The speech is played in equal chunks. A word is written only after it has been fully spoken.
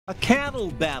A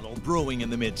cattle battle brewing in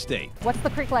the mid-state. What's the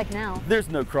creek like now? There's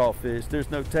no crawfish, there's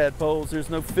no tadpoles, there's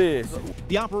no fish.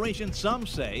 The operation, some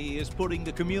say, is putting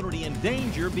the community in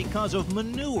danger because of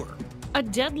manure. A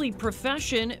deadly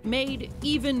profession made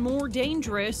even more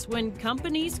dangerous when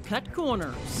companies cut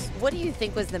corners. What do you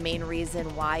think was the main reason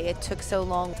why it took so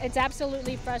long? It's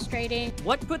absolutely frustrating.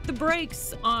 What put the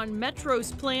brakes on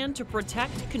Metro's plan to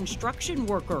protect construction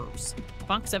workers?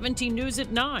 Fox 17 News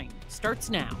at 9 starts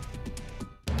now.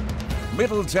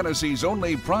 Middle Tennessee's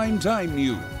only primetime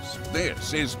news.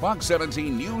 This is Fox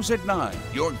 17 News at 9,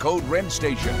 your Code Red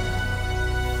station.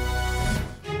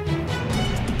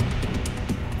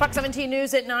 Fox 17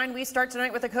 News at 9. We start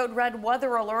tonight with a Code Red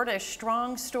weather alert as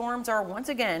strong storms are once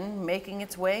again making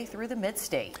its way through the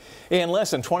mid-state. In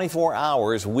less than 24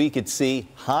 hours, we could see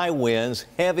high winds,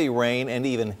 heavy rain, and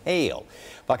even hail.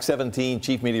 Fox 17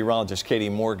 Chief Meteorologist Katie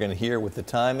Morgan here with the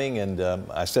timing, and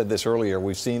I said this earlier,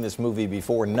 we've seen this movie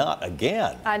before, not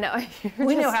again. I know.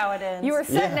 We know how it ends. You were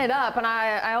setting it up, and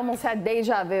I almost had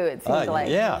deja vu, it seemed like.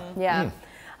 Yeah. Yeah.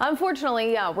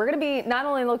 Unfortunately, we're going to be not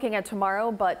only looking at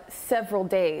tomorrow, but several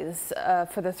days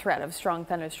for the threat of strong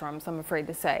thunderstorms, I'm afraid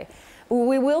to say.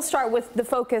 We will start with the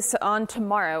focus on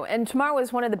tomorrow, and tomorrow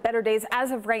is one of the better days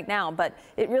as of right now, but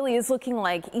it really is looking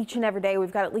like each and every day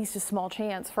we've got at least a small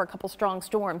chance for a couple strong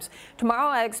storms. Tomorrow,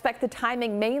 I expect the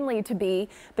timing mainly to be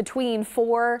between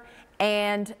 4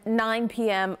 and 9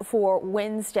 p.m. for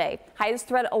Wednesday. Highest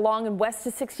threat along and west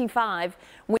to 65.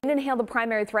 Wind and hail the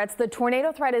primary threats. The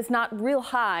tornado threat is not real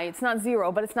high. It's not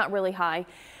zero, but it's not really high.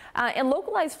 And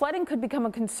localized flooding could become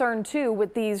a concern, too,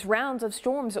 with these rounds of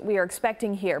storms that we are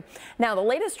expecting here. Now, the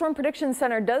latest Storm Prediction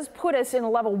Center does put us in a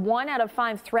level 1 out of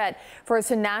 5 threat for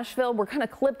us in Nashville. We're kind of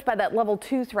clipped by that level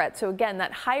 2 threat. So, again,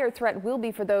 that higher threat will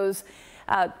be for those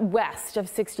west of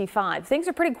 65. Things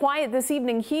are pretty quiet this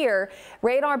evening here.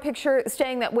 Radar picture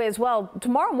staying that way as well.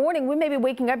 Tomorrow morning, we may be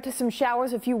waking up to some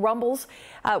showers, a few rumbles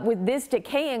with this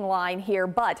decaying line here,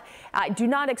 but I do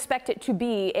not expect it to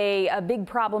be a big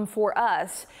problem for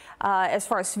us as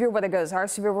far as severe weather goes. Our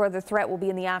severe weather threat will be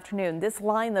in the afternoon. This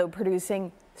line, though,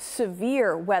 producing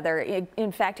severe weather,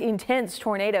 in fact, intense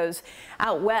tornadoes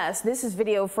out west. This is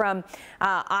video from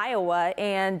Iowa,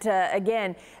 and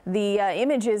again, the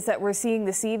images that we're seeing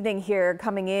this evening here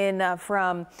coming in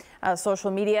from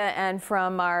social media and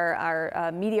from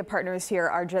our media partners here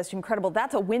are just incredible.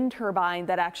 That's a wind turbine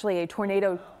that actually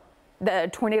the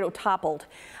tornado toppled.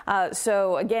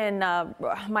 So again,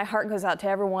 my heart goes out to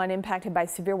everyone impacted by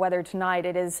severe weather tonight.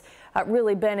 It has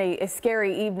really been a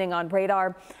scary evening on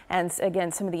radar. And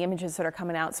again, some of the images that are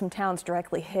coming out, some towns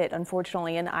directly hit,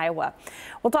 unfortunately, in Iowa.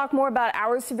 We'll talk more about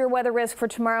our severe weather risk for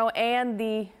tomorrow and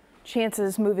the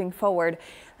chances moving forward.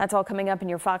 That's all coming up in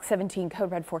your Fox 17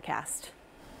 Code Red forecast.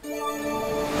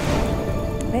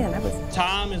 Man, that was...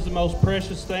 Time is the most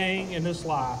precious thing in this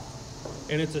life.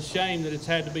 And it's a shame that it's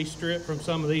had to be stripped from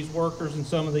some of these workers and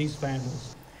some of these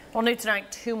families. Well, new tonight,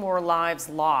 2 more lives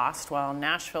lost while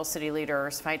Nashville city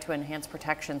leaders fight to enhance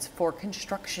protections for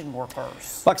construction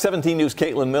workers. Fox 17 News'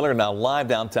 Caitlin Miller now live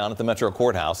downtown at the Metro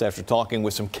Courthouse after talking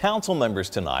with some council members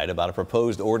tonight about a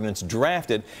proposed ordinance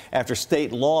drafted after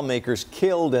state lawmakers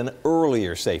killed an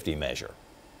earlier safety measure.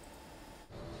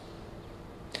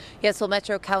 Yes, well,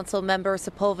 Metro Council member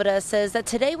Sepulveda says that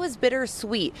today was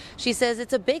bittersweet. She says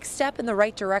it's a big step in the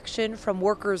right direction from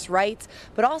workers' rights,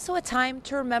 but also a time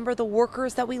to remember the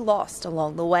workers that we lost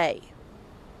along the way.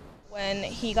 When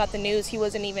he got the news, he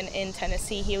wasn't even in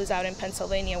Tennessee. He was out in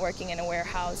Pennsylvania working in a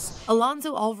warehouse.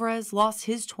 Alonzo Alvarez lost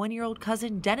his 20-year-old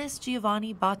cousin, Dennis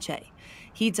Giovanni Bache.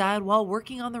 He died while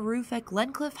working on the roof at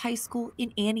Glencliff High School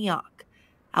in Antioch.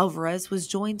 Alvarez was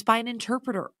joined by an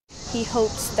interpreter. He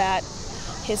hopes that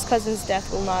his cousin's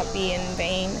death will not be in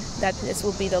vain, that this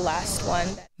will be the last one.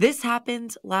 This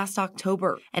happened last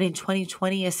October, and in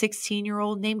 2020, a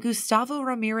 16-year-old named Gustavo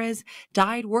Ramirez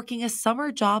died working a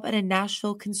summer job at a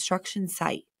Nashville construction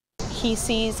site. He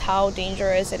sees how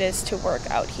dangerous it is to work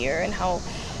out here and how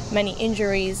many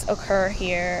injuries occur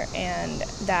here, and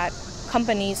that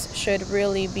companies should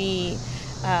really be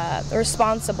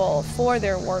responsible for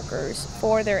their workers,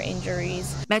 for their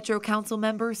injuries. Metro Council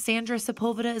member Sandra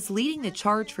Sepulveda is leading the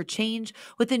charge for change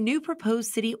with a new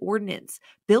proposed city ordinance,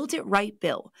 Build It Right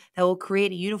bill, that will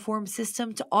create a uniform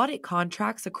system to audit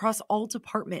contracts across all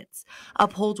departments,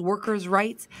 uphold workers'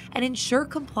 rights, and ensure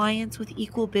compliance with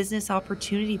equal business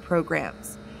opportunity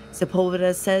programs.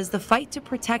 Sepulveda says the fight to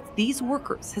protect these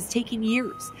workers has taken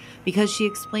years because she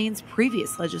explains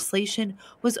previous legislation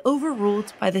was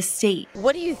overruled by the state.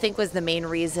 What do you think was the main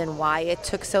reason why it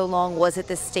took so long? Was it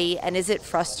the state? And is it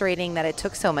frustrating that it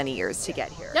took so many years to get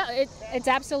here? No, it's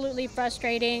absolutely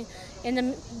frustrating.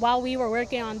 while we were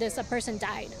working on this, a person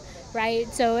died, right?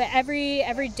 So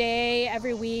every day,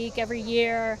 every week, every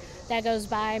year that goes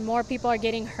by, more people are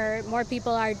getting hurt, more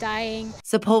people are dying.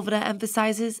 Sepulveda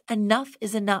emphasizes enough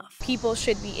is enough. People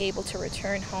should be able to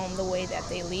return home the way that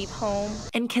they leave home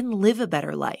and can live a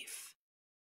better life.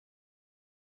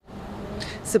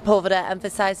 Sepulveda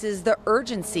emphasizes the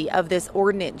urgency of this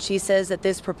ordinance. She says that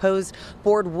this proposed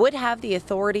board would have the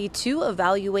authority to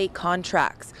evaluate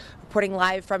contracts. Reporting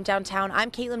live from downtown, I'm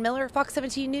Caitlin Miller, Fox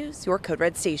 17 News, your Code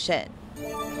Red station.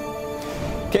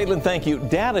 Caitlin, thank you.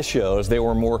 Data shows there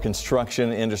were more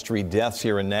construction industry deaths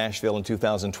here in Nashville in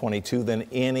 2022 than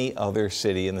any other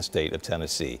city in the state of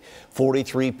Tennessee.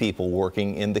 43 people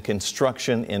working in the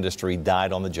construction industry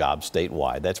died on the job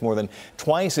statewide. That's more than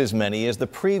twice as many as the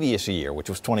previous year, which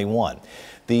was 21.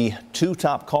 The two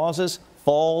top causes,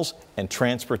 falls and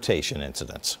transportation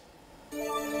incidents.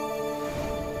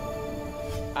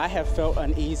 I have felt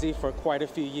uneasy for quite a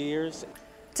few years.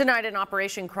 Tonight in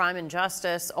Operation Crime and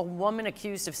Justice, a woman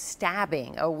accused of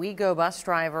stabbing a WeGo bus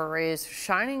driver is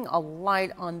shining a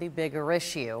light on the bigger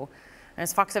issue.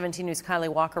 As Fox 17 News' Kylie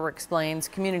Walker explains,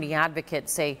 community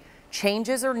advocates say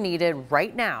changes are needed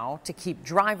right now to keep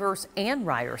drivers and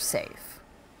riders safe.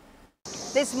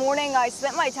 This morning, I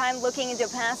spent my time looking into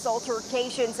past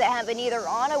altercations that happened either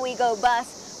on a WeGo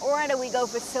bus or at a WeGo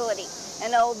facility.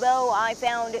 And although I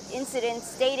found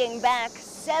incidents dating back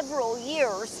several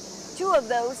years, two of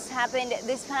those happened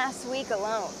this past week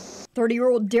alone.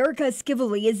 30-year-old Derica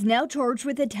Skively is now charged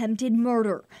with attempted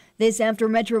murder. This after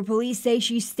Metro Police say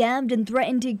she stabbed and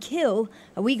threatened to kill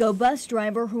a WeGo bus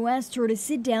driver who asked her to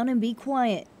sit down and be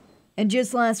quiet. And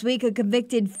just last week, a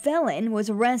convicted felon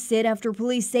was arrested after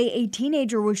police say a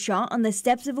teenager was shot on the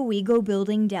steps of a WeGo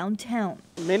building downtown.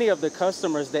 Many of the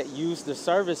customers that use the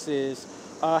services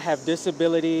have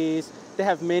disabilities. They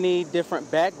have many different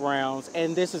backgrounds,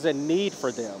 and this is a need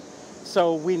for them.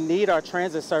 So we need our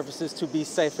transit services to be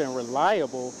safe and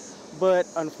reliable, but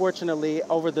unfortunately,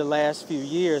 over the last few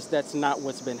years, that's not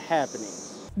what's been happening.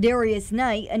 Darius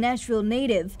Knight, a Nashville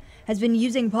native, has been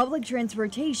using public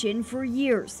transportation for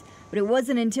years, but it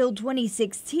wasn't until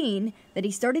 2016 that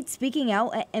he started speaking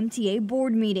out at MTA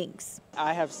board meetings.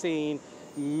 I have seen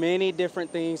many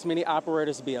different things, many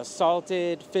operators be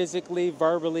assaulted physically,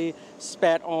 verbally,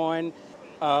 spat on.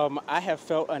 I have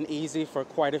felt uneasy for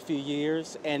quite a few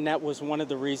years, and that was one of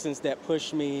the reasons that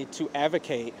pushed me to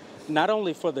advocate, not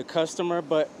only for the customer,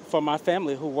 but for my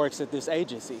family who works at this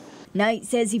agency. Knight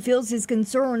says he feels his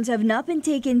concerns have not been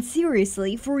taken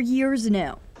seriously for years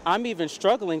now. I'm even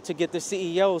struggling to get the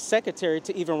CEO's secretary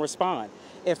to even respond.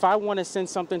 If I want to send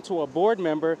something to a board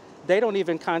member, they don't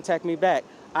even contact me back.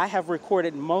 I have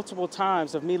recorded multiple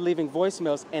times of me leaving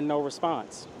voicemails and no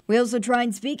response. We also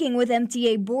tried speaking with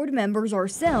MTA board members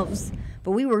ourselves,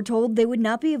 but we were told they would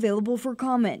not be available for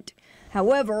comment.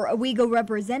 However, a WeGo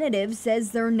representative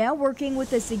says they're now working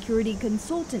with a security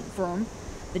consultant firm.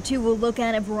 The two will look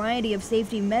at a variety of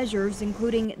safety measures,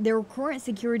 including their current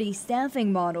security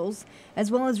staffing models, as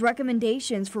well as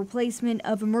recommendations for placement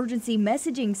of emergency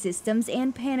messaging systems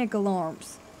and panic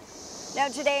alarms. Now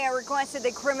today I requested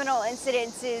the criminal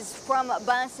incidences from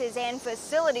buses and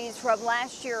facilities from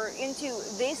last year into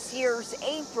this year's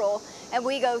April, and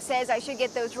WeGo says I should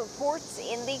get those reports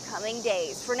in the coming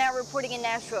days. For now, reporting in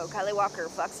Nashville, Kylie Walker,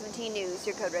 Fox 17 News,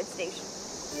 your Code Red station.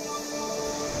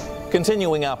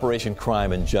 Continuing Operation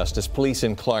Crime and Justice, police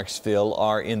in Clarksville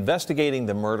are investigating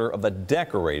the murder of a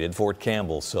decorated Fort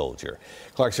Campbell soldier.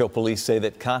 Clarksville police say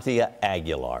that Katia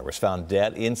Aguilar was found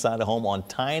dead inside a home on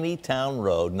Tiny Town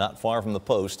Road not far from the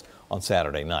post on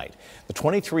Saturday night. The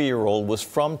 23-year-old was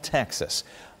from Texas.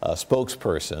 A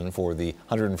spokesperson for the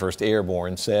 101st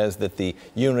Airborne says that the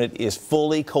unit is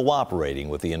fully cooperating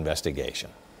with the investigation.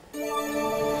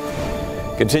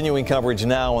 Continuing coverage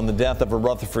now on the death of a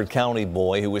Rutherford County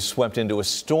boy who was swept into a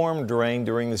storm drain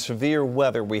during the severe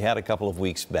weather we had a couple of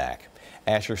weeks back.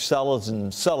 Asher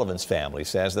Sullivan's family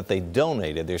says that they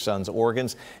donated their son's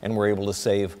organs and were able to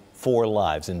save 4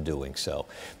 lives in doing so.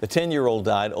 The 10-year-old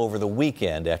died over the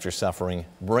weekend after suffering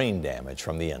brain damage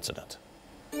from the incident.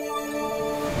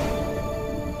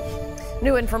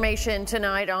 New information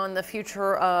tonight on the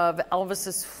future of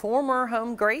Elvis's former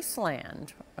home, Graceland.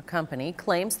 A company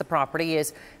claims the property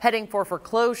is heading for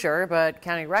foreclosure, but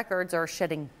county records are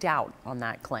shedding doubt on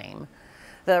that claim.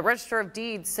 The Register of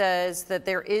Deeds says that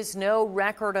there is no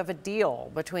record of a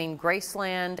deal between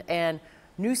Graceland and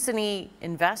Newsroom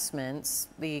Investments.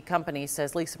 The company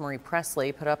says Lisa Marie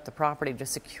Presley put up the property to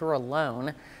secure a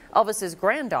loan. Elvis's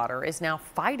granddaughter is now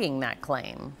fighting that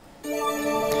claim.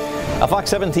 A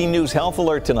Fox 17 News Health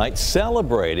Alert tonight,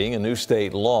 celebrating a new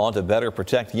state law to better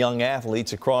protect young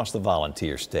athletes across the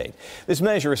volunteer state. This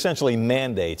measure essentially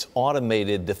mandates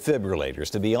automated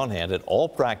defibrillators to be on hand at all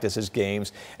practices,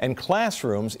 games, and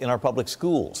classrooms in our public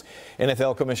schools.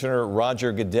 NFL Commissioner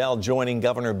Roger Goodell joining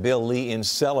Governor Bill Lee in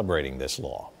celebrating this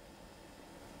law.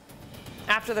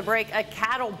 After the break, a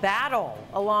cattle battle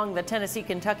along the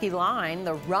Tennessee-Kentucky line.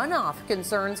 The runoff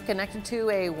concerns connected to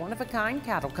a one-of-a-kind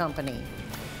cattle company.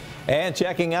 And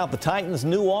checking out the Titans'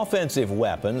 new offensive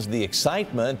weapons, the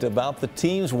excitement about the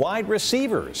team's wide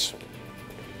receivers.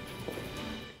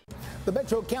 The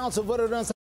Metro Council voted on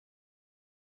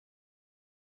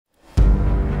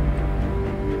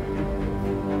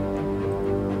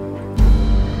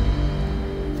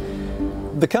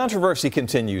The controversy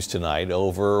continues tonight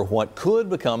over what could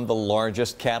become the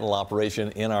largest cattle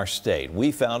operation in our state.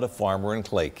 We found a farmer in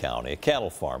Clay County, a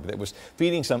cattle farm that was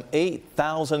feeding some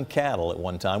 8,000 cattle at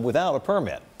one time without a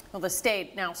permit. Well, the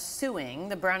state now suing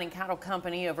the Browning Cattle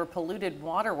Company over polluted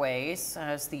waterways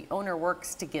as the owner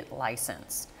works to get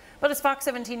licensed. But as Fox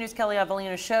 17 News' Kelly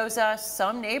Avelina shows us,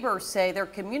 some neighbors say their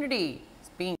community is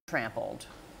being trampled.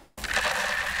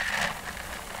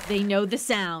 They know the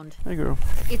sound. Hey, girl.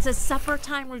 It's a supper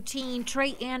time routine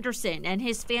Trey Anderson and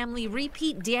his family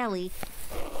repeat daily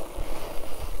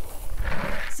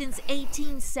since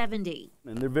 1870.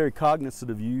 And they're very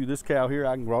cognizant of you. This cow here,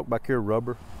 I can walk back here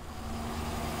rubber.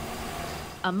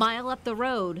 A mile up the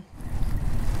road,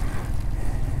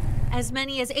 as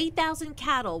many as 8,000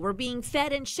 cattle were being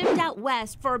fed and shipped out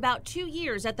west for about 2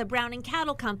 years at the Browning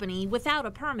Cattle Company without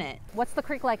a permit. What's the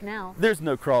creek like now? There's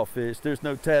no crawfish, there's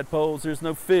no tadpoles, there's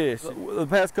no fish. The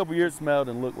past couple years smelled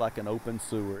and looked like an open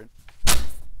sewer.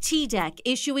 TDEC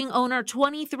issuing owner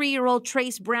 23-year-old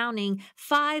Trace Browning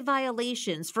 5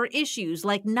 violations for issues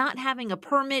like not having a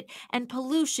permit and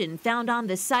pollution found on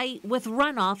the site with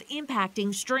runoff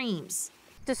impacting streams.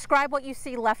 Describe what you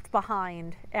see left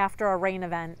behind after a rain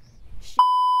event.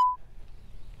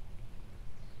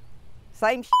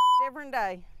 Same every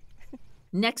day.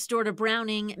 Next door to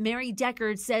Browning, Mary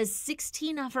Deckard says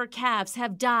 16 of her calves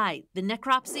have died. The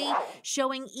necropsy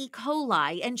showing E.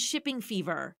 coli and shipping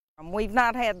fever. We've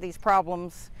not had these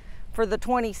problems for the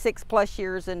 26 plus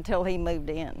years until he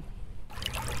moved in.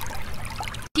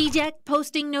 TDEC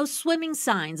posting no swimming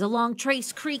signs along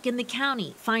Trace Creek in the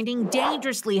county, finding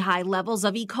dangerously high levels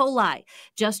of E. coli.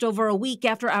 Just over a week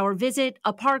after our visit,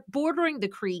 a park bordering the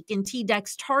creek in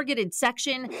TDEC's targeted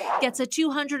section gets a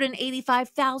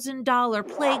 $285,000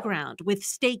 playground with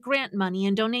state grant money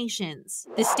and donations.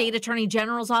 The state attorney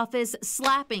general's office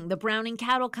slapping the Browning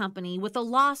Cattle Company with a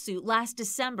lawsuit last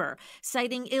December,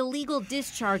 citing illegal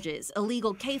discharges,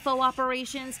 illegal CAFO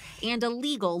operations, and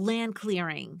illegal land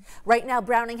clearing. Right now,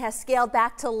 Browning has scaled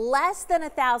back to less than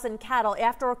 1,000 cattle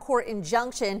after a court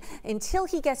injunction until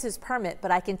he gets his permit.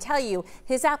 But I can tell you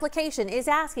his application is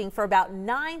asking for about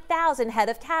 9,000 head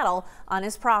of cattle on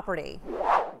his property.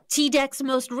 TDEC's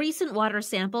most recent water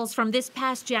samples from this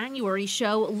past January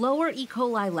show lower E.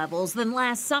 coli levels than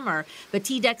last summer, but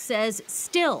TDEC says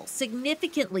still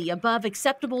significantly above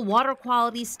acceptable water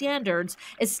quality standards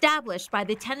established by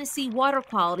the Tennessee Water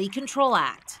Quality Control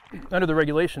Act. Under the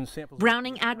regulations, samples.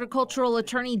 Browning agricultural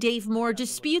attorney Dave Moore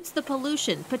disputes the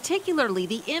pollution, particularly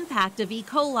the impact of E.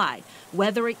 coli,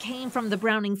 whether it came from the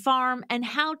Browning farm and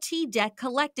how TDEC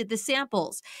collected the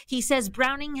samples. He says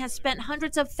Browning has spent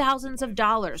hundreds of thousands of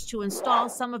dollars to install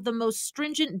some of the most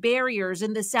stringent barriers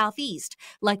in the Southeast,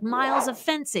 like miles of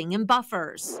fencing and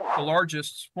buffers. The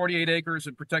largest 48 acres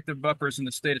of protective buffers in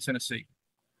the state of Tennessee.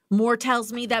 Moore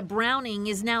tells me that Browning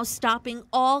is now stopping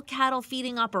all cattle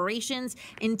feeding operations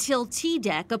until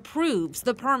TDEC approves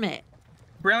the permit.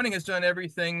 Browning has done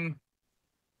everything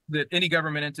that any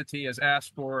government entity has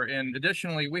asked for, and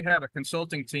additionally, we have a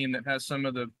consulting team that has some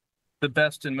of the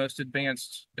best and most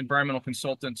advanced environmental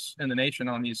consultants in the nation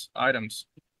on these items.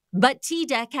 But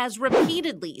TDEC has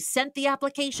repeatedly sent the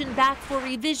application back for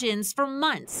revisions for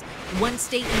months. One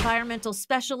state environmental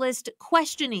specialist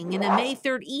questioning in a May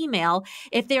 3rd email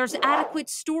if there's adequate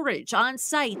storage on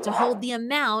site to hold the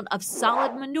amount of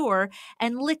solid manure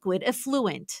and liquid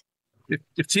effluent.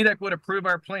 If TDEC would approve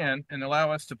our plan and allow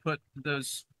us to put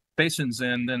those basins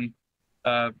in, then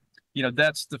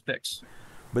that's the fix.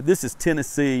 But this is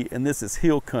Tennessee and this is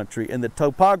hill country, and the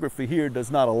topography here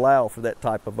does not allow for that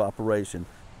type of operation.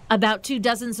 About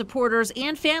 24 supporters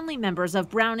and family members of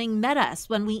Browning met us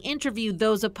when we interviewed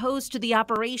those opposed to the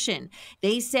operation.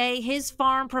 They say his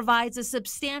farm provides a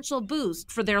substantial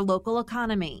boost for their local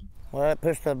economy. Well, it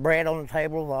puts the bread on the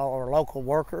table of all our local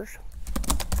workers.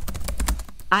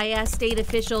 I asked state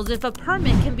officials if a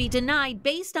permit can be denied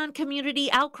based on community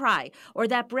outcry or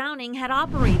that Browning had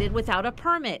operated without a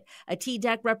permit. A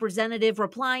TDEC representative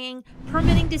replying,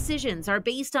 permitting decisions are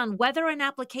based on whether an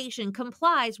application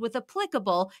complies with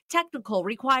applicable technical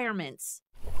requirements.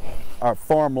 Our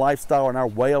farm lifestyle and our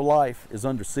way of life is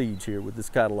under siege here with this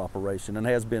cattle operation and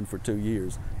has been for 2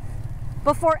 years.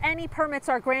 Before any permits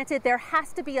are granted, there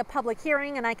has to be a public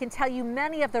hearing, and I can tell you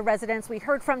many of the residents we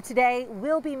heard from today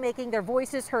will be making their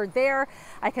voices heard there.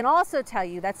 I can also tell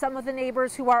you that some of the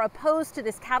neighbors who are opposed to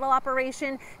this cattle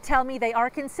operation tell me they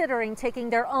are considering taking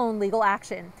their own legal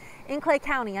action. In Clay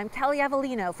County, I'm Kelly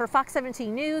Avellino for Fox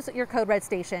 17 News, your Code Red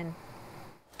station.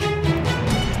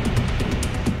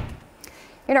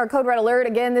 In our Code Red alert,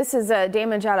 again, this is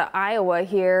damage out of Iowa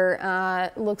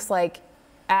here. Looks like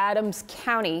Adams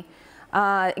County.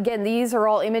 Again, these are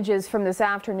all images from this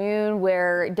afternoon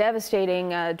where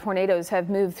devastating tornadoes have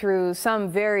moved through, some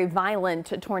very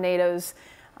violent tornadoes,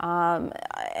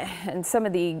 and some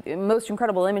of the most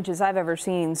incredible images I've ever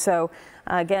seen. So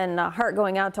again, heart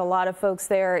going out to a lot of folks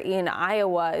there in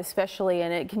Iowa especially,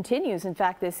 and it continues in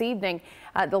fact this evening.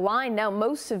 The line now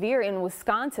most severe in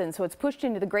Wisconsin, so it's pushed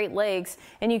into the Great Lakes,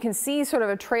 and you can see sort of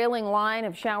a trailing line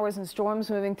of showers and storms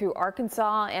moving through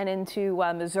Arkansas and into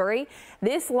Missouri.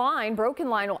 This line, broken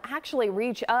line, will actually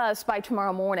reach us by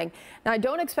tomorrow morning. Now, I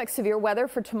don't expect severe weather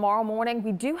for tomorrow morning.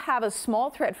 We do have a small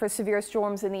threat for severe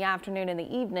storms in the afternoon and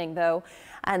the evening, though.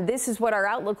 And this is what our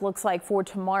outlook looks like for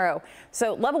tomorrow.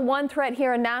 So level 1 threat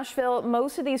here in Nashville.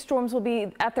 Most of these storms will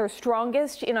be at their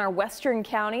strongest in our western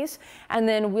counties and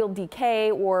then will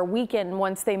decay or weaken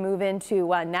once they move into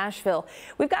Nashville.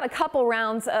 We've got a couple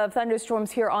rounds of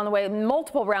thunderstorms here on the way,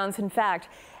 multiple rounds in fact.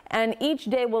 And each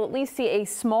day will at least see a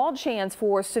small chance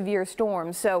for severe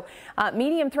storms. So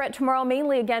medium threat tomorrow,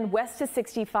 mainly again west to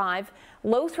 65.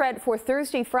 Low threat for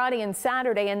Thursday, Friday, and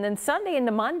Saturday. And then Sunday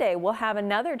into Monday, we'll have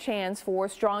another chance for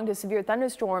strong to severe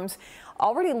thunderstorms.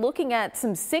 Already looking at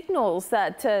some signals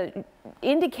that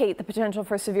indicate the potential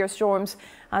for severe storms,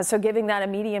 so giving that a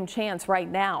medium chance right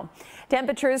now.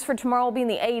 Temperatures for tomorrow will be in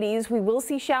the 80s. We will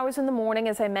see showers in the morning,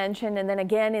 as I mentioned, and then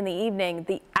again in the evening.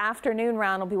 The afternoon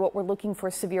round will be what we're looking for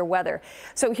severe weather.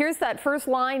 So here's that first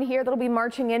line here that'll be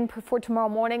marching in for tomorrow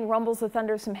morning. Rumbles of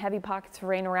thunder, some heavy pockets of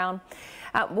rain around.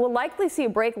 We'll likely see a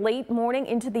break late morning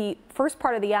into the first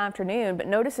part of the afternoon, but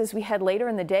notice as we head later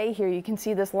in the day here, you can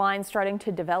see this line starting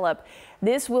to develop.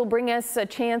 This will bring us a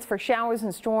chance for showers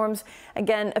and storms.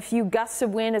 Again, a few gusts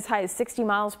of wind as high as 60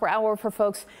 miles per hour for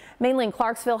folks mainly in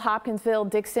Clarksville, Hopkinsville,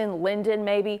 Dickson, Linden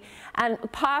maybe, and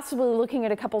possibly looking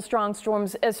at a couple strong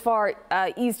storms as far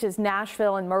east as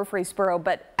Nashville and Murfreesboro.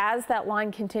 But as that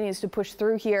line continues to push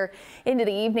through here into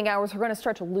the evening hours, we're going to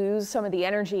start to lose some of the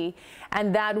energy,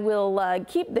 and that will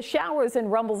keep the showers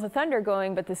and rumbles of thunder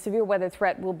going, but the severe weather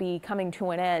threat will be coming to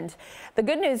an end. The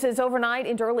good news is overnight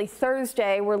into early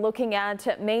Thursday, we're looking at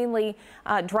mainly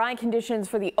dry conditions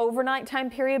for the overnight time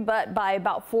period, but by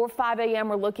about 4 or 5 a.m.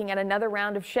 we're looking at another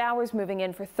round of showers moving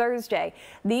in for Thursday.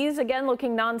 These again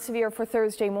looking non-severe for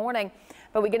Thursday morning,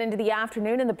 but we get into the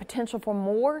afternoon and the potential for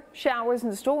more showers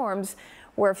and storms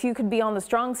where a few could be on the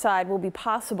strong side will be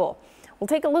possible. We'll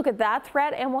take a look at that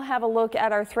threat, and we'll have a look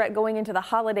at our threat going into the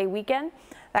holiday weekend.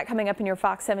 That coming up in your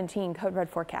Fox 17 Code Red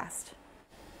forecast.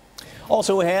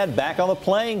 Also ahead, back on the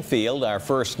playing field, our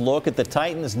first look at the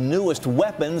Titans' newest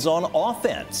weapons on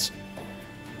offense.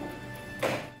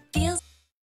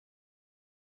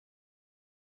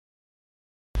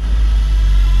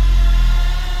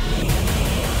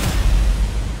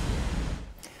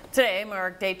 Today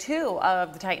marked day 2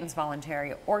 of the Titans'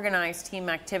 voluntary organized team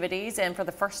activities, and for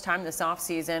the first time this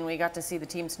offseason, we got to see the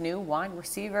team's new wide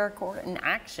receiver corps in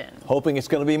action. Hoping it's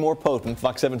going to be more potent,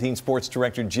 Fox 17 Sports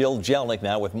Director Jill Jelnick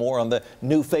now with more on the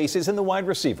new faces in the wide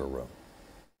receiver room.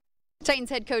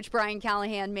 Titans head coach Brian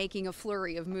Callahan making a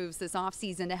flurry of moves this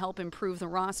offseason to help improve the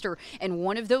roster, and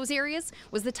one of those areas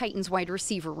was the Titans wide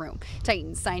receiver room.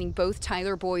 Titans signing both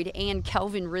Tyler Boyd and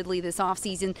Kelvin Ridley this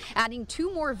offseason, adding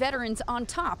 2 more veterans on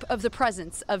top of the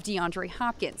presence of DeAndre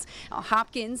Hopkins. Now,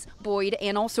 Hopkins, Boyd,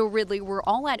 and also Ridley were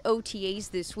all at OTAs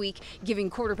this week,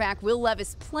 giving quarterback Will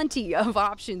Levis plenty of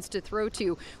options to throw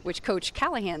to, which Coach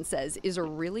Callahan says is a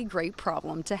really great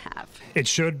problem to have. It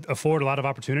should afford a lot of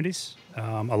opportunities.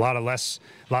 A lot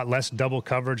less double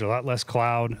coverage, a lot less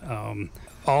cloud.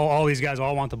 All these guys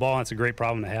all want the ball, and it's a great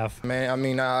problem to have. Man, I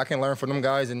mean, I can learn from them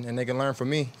guys, and they can learn from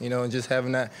me, you know, and just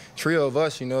having that trio of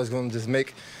us, you know, is going to just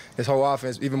make this whole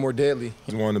offense even more deadly.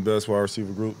 It's one of the best wide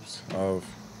receiver groups I've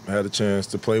had a chance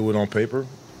to play with on paper.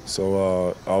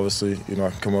 So, obviously, you know,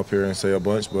 I can come up here and say a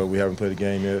bunch, but we haven't played a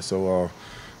game yet, so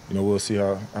we'll see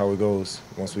how it goes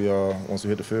once we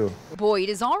hit the field. Boyd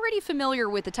is already familiar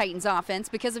with the Titans offense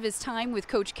because of his time with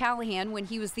Coach Callahan when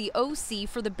he was the OC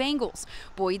for the Bengals.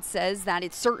 Boyd says that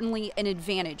it's certainly an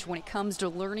advantage when it comes to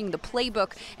learning the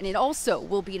playbook, and it also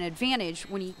will be an advantage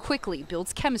when he quickly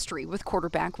builds chemistry with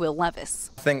quarterback Will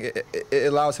Levis. I think it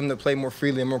allows him to play more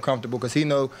freely and more comfortable because he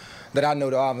know that I know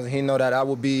the offense. He know that I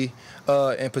will be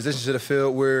in position to the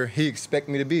field where he expects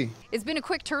me to be. It's been a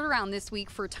quick turnaround this week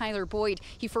for Tyler Boyd.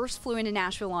 He first flew into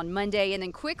Nashville on Monday and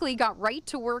then quickly got right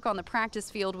to work on the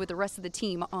practice field with the rest of the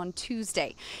team on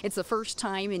Tuesday. It's the first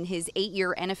time in his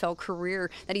 8-year NFL career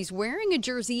that he's wearing a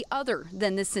jersey other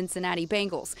than the Cincinnati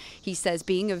Bengals. He says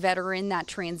being a veteran, that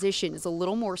transition is a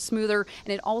little more smoother,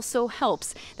 and it also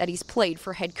helps that he's played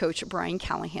for head coach Brian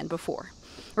Callahan before.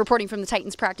 Reporting from the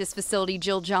Titans practice facility,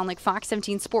 Jill Jolnick, Fox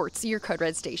 17 Sports, your Code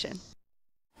Red station.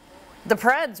 The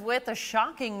Preds with a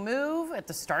shocking move at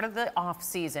the start of the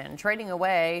offseason, trading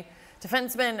away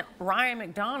defenseman Ryan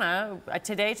McDonough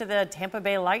today to the Tampa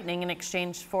Bay Lightning in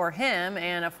exchange for him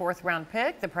and a 4th-round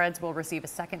pick. The Preds will receive a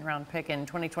 2nd-round pick in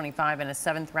 2025 and a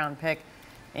 7th-round pick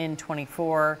in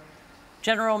 24.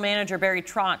 General Manager Barry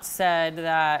Trotz said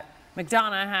that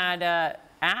McDonough had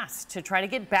asked to try to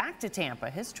get back to Tampa,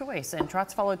 his choice, and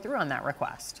Trotz followed through on that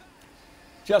request.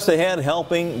 Just ahead,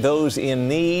 helping those in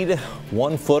need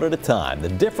 1 foot at a time. The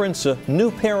difference a new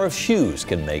pair of shoes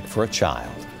can make for a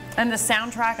child. And the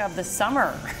soundtrack of the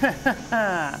summer.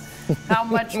 How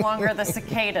much longer the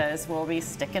cicadas will be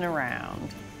sticking around.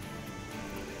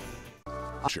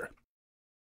 Sure.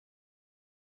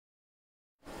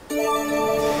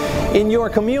 In your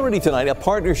community tonight, a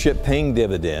partnership paying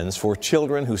dividends for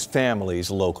children whose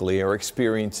families locally are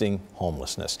experiencing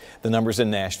homelessness. The numbers in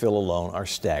Nashville alone are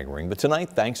staggering. But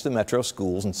tonight, thanks to Metro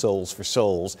Schools and Souls for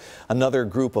Souls, another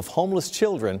group of homeless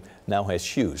children now has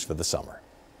shoes for the summer.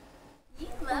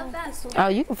 Oh,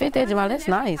 you can fit that, Jamal. That's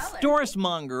nice. Doris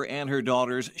Munger and her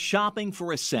daughters shopping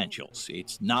for essentials.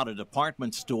 It's not a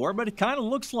department store, but it kind of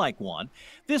looks like one.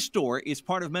 This store is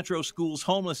part of Metro Schools'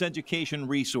 Homeless Education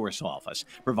Resource Office,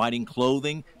 providing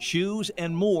clothing, shoes,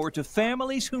 and more to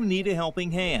families who need a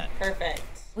helping hand. Perfect.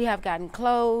 We have gotten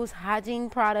clothes, hygiene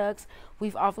products.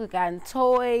 We've also gotten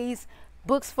toys,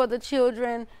 books for the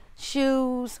children,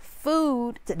 shoes,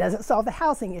 food. It doesn't solve the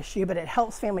housing issue, but it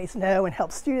helps families know and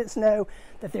helps students know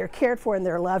that they're cared for and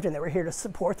they're loved and that we're here to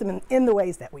support them in the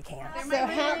ways that we can.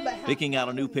 Picking out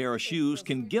a new pair of shoes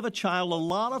can give a child a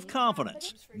lot of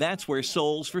confidence. That's where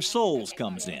Souls for Souls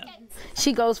comes in.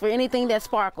 She goes for anything that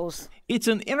sparkles. It's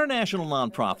an international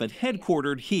nonprofit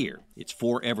headquartered here. Its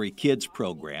For Every Kids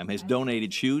program has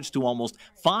donated shoes to almost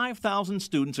 5,000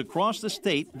 students across the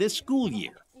state this school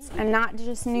year. And not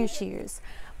just new shoes,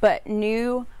 but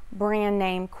new brand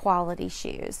name quality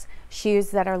shoes.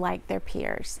 Shoes that are like their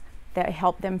peers, that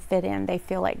help them fit in. They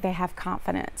feel like they have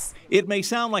confidence. It may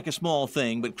sound like a small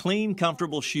thing, but clean,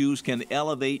 comfortable shoes can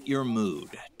elevate your mood.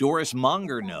 Doris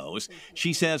Munger knows.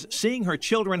 She says seeing her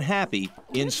children happy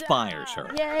inspires her.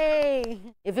 Yay!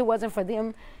 If it wasn't for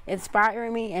them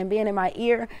inspiring me and being in my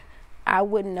ear, I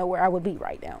wouldn't know where I would be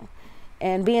right now.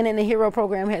 And being in the Hero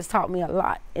program has taught me a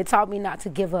lot. It taught me not to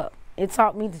give up. It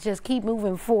taught me to just keep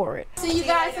moving forward. See you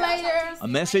guys later. A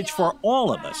message for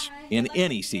all of us in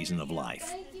any season of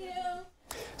life.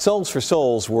 Souls for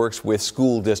Souls works with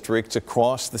school districts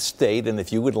across the state, and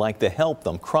if you would like to help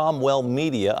them, Cromwell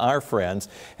Media, our friends,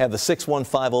 have the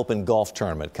 615 Open Golf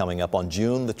Tournament coming up on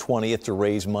June the 20th to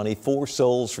raise money for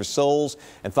Souls for Souls,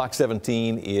 and Fox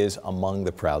 17 is among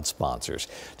the proud sponsors.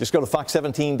 Just go to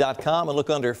fox17.com and look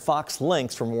under Fox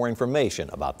Links for more information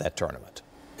about that tournament.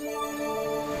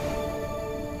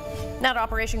 Now to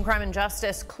Operation Crime and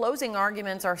Justice. Closing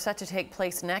arguments are set to take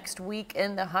place next week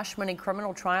in the hush money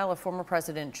criminal trial of former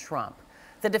President Trump.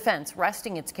 The defense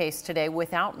resting its case today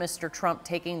without Mr. Trump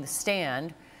taking the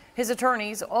stand. His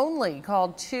attorneys only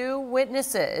called 2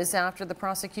 witnesses after the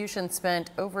prosecution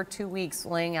spent over 2 weeks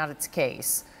laying out its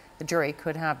case. The jury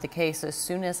could have the case as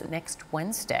soon as next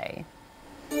Wednesday.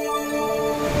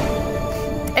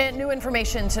 And new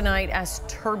information tonight as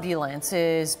turbulence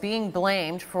is being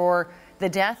blamed for the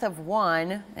death of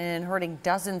one and hurting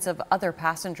dozens of other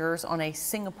passengers on a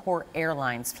Singapore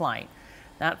Airlines flight.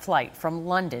 That flight from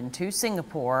London to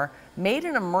Singapore made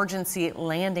an emergency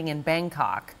landing in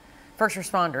Bangkok. First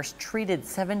responders treated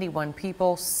 71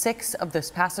 people. 6 of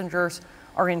those passengers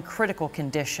are in critical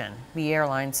condition. The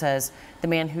airline says the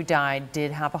man who died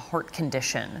did have a heart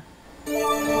condition.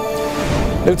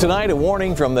 New tonight, a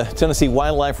warning from the Tennessee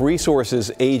Wildlife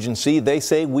Resources Agency. They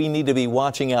say we need to be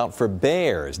watching out for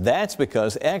bears. That's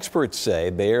because experts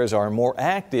say bears are more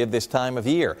active this time of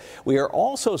year. We are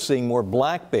also seeing more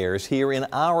black bears here in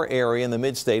our area in the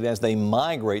mid-state as they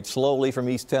migrate slowly from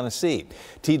East Tennessee.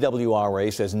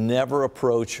 TWRA says never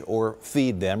approach or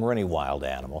feed them or any wild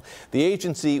animal. The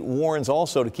agency warns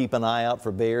also to keep an eye out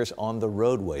for bears on the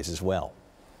roadways as well.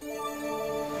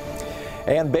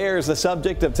 And bears, the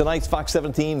subject of tonight's Fox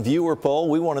 17 viewer poll.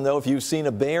 We want to know if you've seen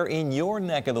a bear in your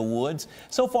neck of the woods.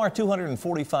 So far,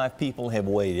 245 people have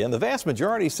weighed in. The vast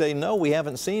majority say no, we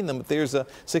haven't seen them, but there's a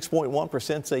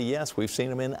 6.1% say yes, we've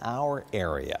seen them in our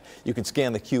area. You can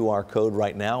scan the QR code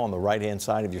right now on the right-hand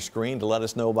side of your screen to let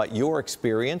us know about your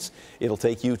experience. It'll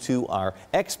take you to our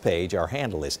X page. Our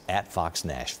handle is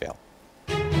 @FoxNashville.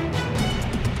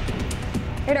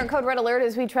 In our Code Red Alert,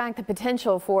 as we track the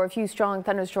potential for a few strong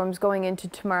thunderstorms going into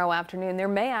tomorrow afternoon, there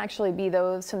may actually be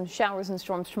some showers and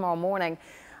storms tomorrow morning.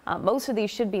 Most of these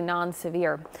should be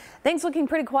non-severe. Things looking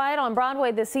pretty quiet on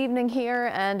Broadway this evening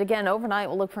here, and again overnight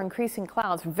we'll look for increasing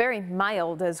clouds, very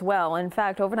mild as well. In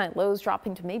fact, overnight lows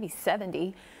dropping to maybe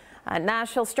 70.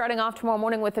 Nashville starting off tomorrow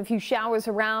morning with a few showers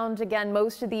around. Again,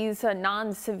 most of these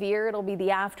non-severe. It'll be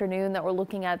the afternoon that we're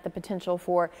looking at the potential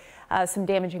for some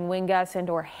damaging wind gusts and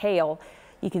or hail.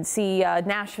 You can see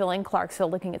Nashville and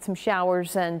Clarksville looking at some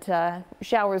showers, and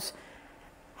showers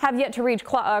have yet to reach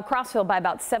Crossville by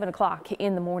about 7 o'clock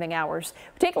in the morning hours.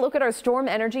 Take a look at our storm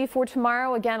energy for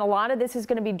tomorrow. Again, a lot of this is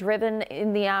going to be driven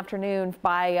in the afternoon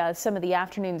by some of the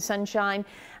afternoon sunshine.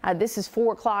 This is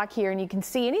 4 o'clock here, and you can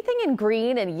see anything in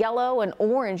green and yellow and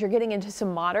orange. You're getting into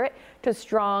some moderate to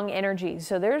strong energy.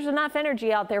 So there's enough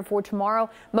energy out there for tomorrow.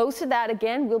 Most of that,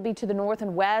 again, will be to the north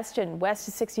and west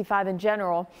to 65 in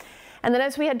general. And then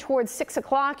as we head towards 6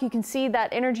 o'clock, you can see that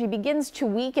energy begins to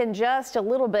weaken just a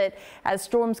little bit as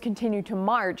storms continue to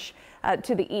march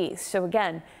to the east. So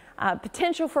again,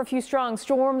 potential for a few strong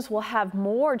storms. We'll have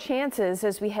more chances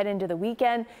as we head into the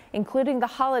weekend, including the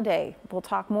holiday. We'll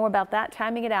talk more about that,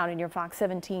 timing it out in your Fox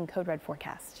 17 Code Red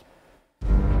forecast.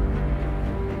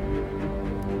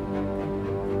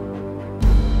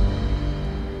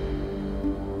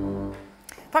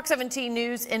 Fox 17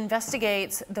 News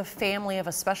investigates the family of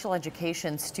a special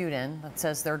education student that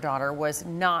says their daughter was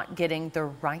not getting the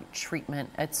right treatment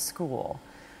at school.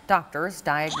 Doctors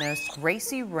diagnosed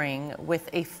Gracie Ring with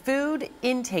a food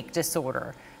intake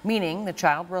disorder, meaning the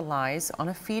child relies on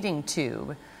a feeding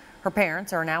tube. Her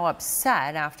parents are now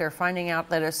upset after finding out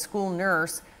that a school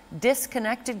nurse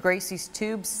disconnected Gracie's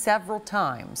tube several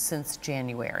times since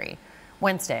January.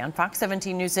 Wednesday on Fox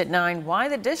 17 News at 9, why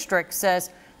the district says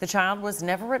the child was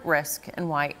never at risk and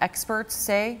why experts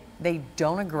say they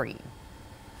don't agree.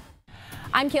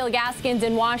 I'm Kayla Gaskins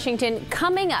in Washington.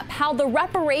 Coming up, how the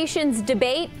reparations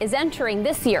debate is entering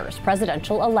this year's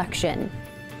presidential election.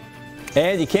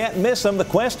 And you can't miss them. The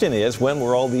question is, when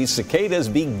will all these cicadas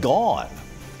be gone?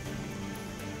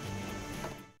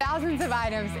 Thousands of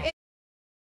items.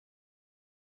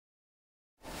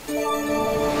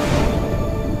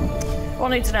 Well,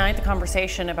 new tonight, the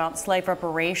conversation about slave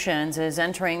reparations is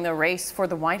entering the race for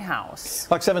the White House.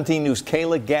 Fox 17 News'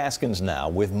 Kayla Gaskins now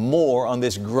with more on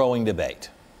this growing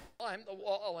debate.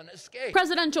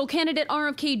 Presidential candidate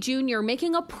RFK Jr.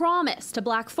 making a promise to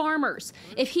black farmers.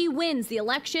 If he wins the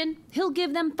election, he'll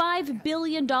give them $5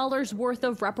 billion worth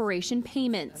of reparation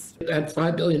payments. That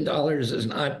 $5 billion is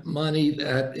not money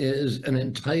that is an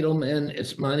entitlement.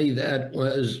 It's money that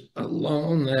was a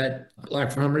loan that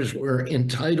black farmers were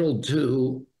entitled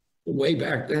to way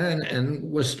back then and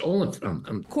was stolen from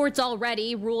them. Courts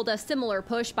already ruled a similar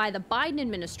push by the Biden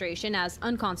administration as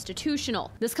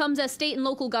unconstitutional. This comes as state and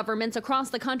local governments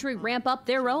across the country ramp up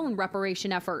their own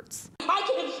reparation efforts. I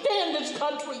can't stand this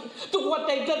country to what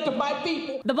they did to my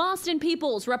people. The Boston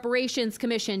People's Reparations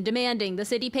Commission demanding the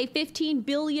city pay $15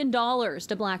 billion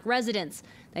to black residents.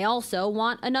 They also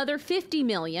want another $50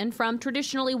 million from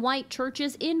traditionally white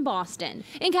churches in Boston.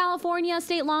 In California,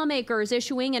 state lawmakers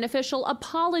issuing an official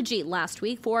apology last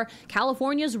week for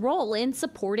California's role in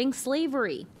supporting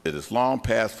slavery. It is long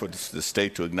past for the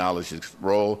state to acknowledge its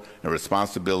role and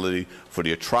responsibility for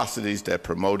the atrocities that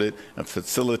promoted and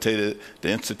facilitated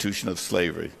the institution of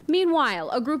slavery. Meanwhile,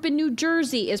 a group in New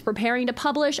Jersey is preparing to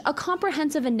publish a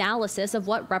comprehensive analysis of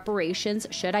what reparations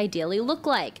should ideally look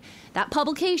like. That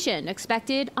publication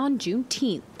expected on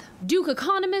Juneteenth. Duke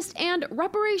economist and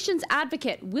reparations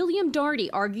advocate William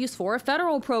Darty argues for a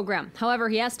federal program. However,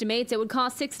 he estimates it would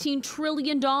cost $16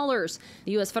 trillion. The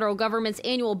U.S. federal government's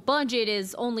annual budget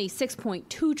is only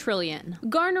 $6.2 trillion,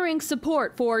 garnering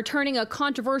support for turning a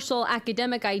controversial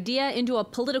academic idea into a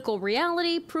political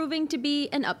reality, proving to be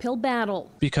an uphill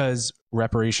battle. Because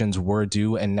reparations were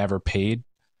due and never paid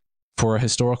for a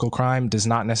historical crime does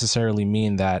not necessarily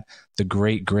mean that the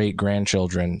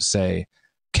great-great-grandchildren, say,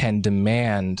 can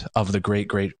demand of the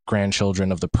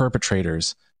great-great-grandchildren of the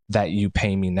perpetrators that you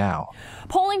pay me now.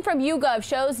 Polling from YouGov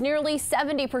shows nearly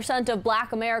 70% of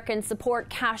Black Americans support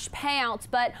cash payouts,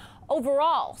 but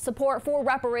overall support for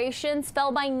reparations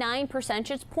fell by 9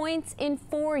 percentage points in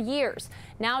 4 years.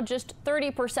 Now just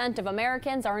 30% of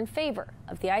Americans are in favor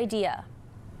of the idea.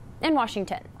 In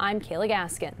Washington, I'm Kayla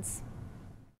Gaskins.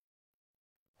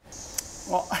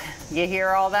 Well, you hear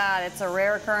all that. It's a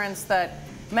rare occurrence that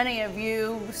many of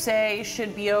you say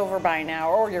should be over by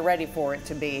now, or you're ready for it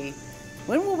to be.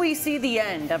 When will we see the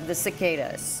end of the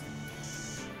cicadas?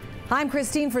 I'm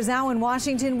Christine Frizzau in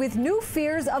Washington with new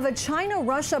fears of a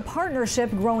China-Russia partnership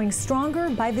growing stronger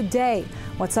by the day.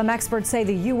 What some experts say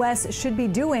the U.S. should be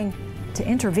doing to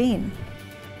intervene.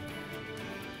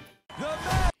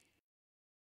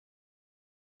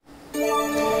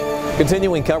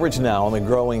 Continuing coverage now on the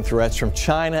growing threats from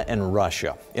China and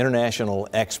Russia. International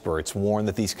experts warn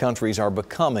that these countries are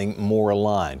becoming more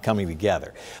aligned, coming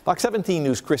together. Fox 17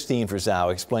 News' Christine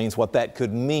Frizzau explains what that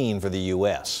could mean for the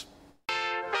U.S.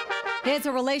 It's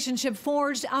a relationship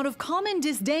forged out of common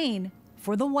disdain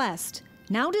for the West,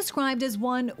 now described as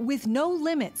one with no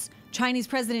limits. Chinese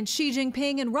President Xi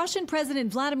Jinping and Russian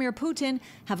President Vladimir Putin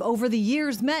have over the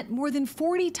years met more than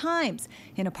 40 times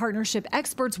in a partnership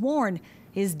experts warn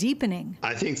is deepening.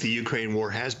 I think the Ukraine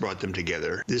war has brought them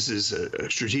together. This is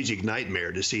a strategic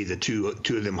nightmare to see the two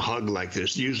of them hug like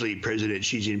this. Usually President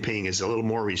Xi Jinping is a little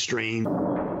more restrained.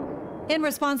 In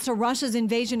response to Russia's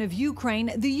invasion of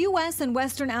Ukraine, the U.S. and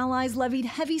Western allies levied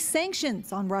heavy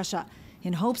sanctions on Russia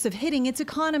in hopes of hitting its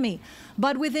economy.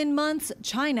 But within months,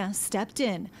 China stepped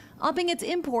in, upping its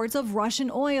imports of Russian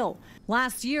oil.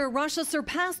 Last year, Russia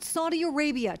surpassed Saudi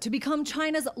Arabia to become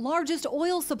China's largest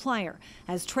oil supplier,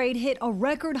 as trade hit a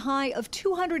record high of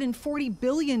 $240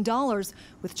 billion,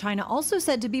 with China also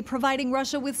said to be providing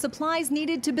Russia with supplies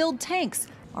needed to build tanks,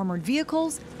 armored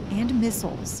vehicles, and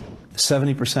missiles.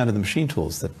 70% of the machine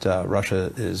tools that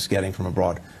Russia is getting from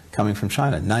abroad coming from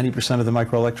China, 90% of the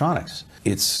microelectronics.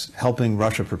 It's helping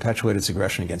Russia perpetuate its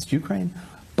aggression against Ukraine,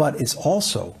 but it's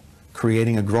also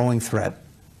creating a growing threat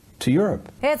to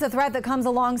Europe. It's a threat that comes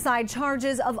alongside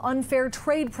charges of unfair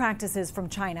trade practices from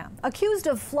China, accused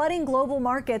of flooding global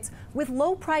markets with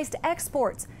low-priced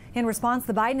exports. In response,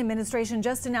 the Biden administration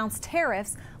just announced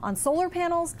tariffs on solar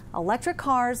panels, electric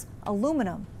cars,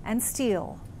 aluminum, and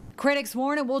steel. Critics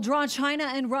warn it will draw China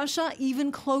and Russia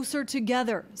even closer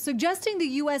together, suggesting the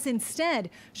U.S.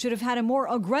 instead should have had a more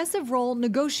aggressive role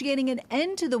negotiating an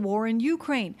end to the war in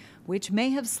Ukraine, which may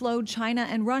have slowed China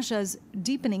and Russia's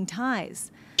deepening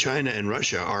ties. China and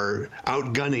Russia are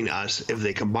outgunning us if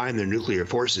they combine their nuclear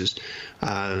forces.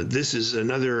 This is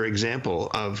another example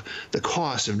of the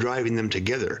cost of driving them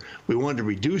together. We want to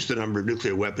reduce the number of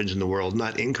nuclear weapons in the world,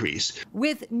 not increase.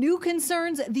 With new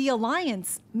concerns, the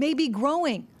alliance may be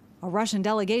growing. A Russian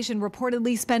delegation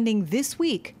reportedly spending this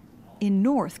week in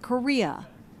North Korea.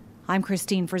 I'm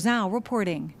Christine Frizzau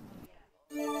reporting.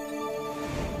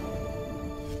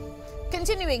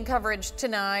 Continuing coverage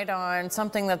tonight on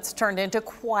something that's turned into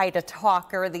quite a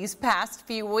talker these past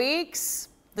few weeks,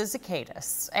 the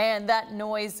cicadas, and that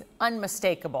noise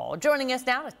unmistakable. Joining us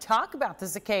now to talk about the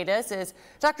cicadas is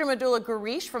Dr. Madula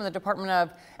Gurish from the Department of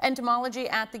Entomology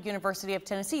at the University of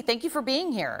Tennessee. Thank you for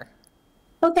being here.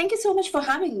 Well, thank you so much for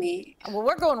having me. Well,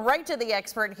 we're going right to the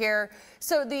expert here.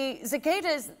 So the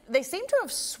cicadas, they seem to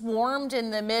have swarmed in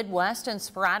the Midwest and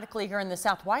sporadically here in the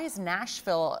South. Why is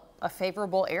Nashville a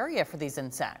favorable area for these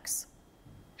insects?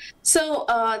 So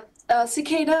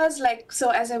cicadas,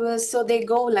 they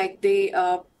go like they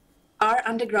are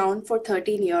underground for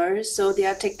 13 years. So they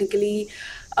are technically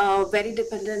very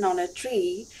dependent on a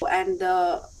tree, and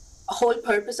the whole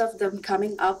purpose of them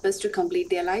coming up is to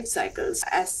complete their life cycles.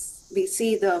 As we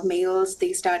see the males,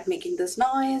 they start making this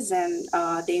noise, and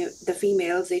the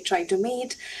females, they try to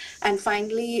mate. And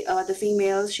finally, the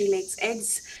female, she lays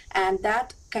eggs, and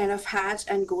that kind of hatch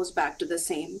and goes back to the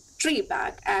same tree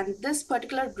back. And this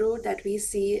particular brood that we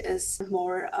see is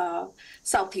more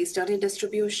southeastern in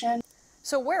distribution.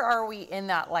 So where are we in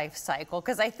that life cycle?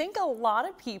 Because I think a lot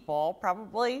of people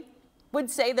probably would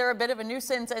say they're a bit of a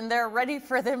nuisance and they're ready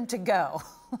for them to go.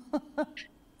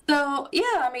 So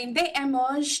yeah, I mean, they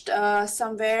emerged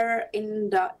somewhere in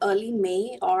the early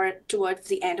May or towards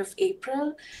the end of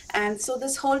April, and so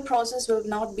this whole process will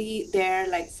not be there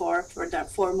like for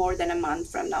more than a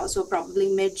month from now. So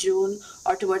probably mid-June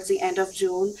or towards the end of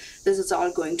June, this is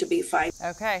all going to be fine.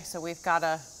 Okay, so we've got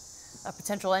a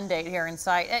potential end date here in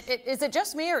sight. Is it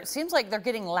just me, or it seems like they're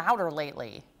getting louder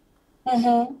lately?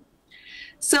 Mm-hmm.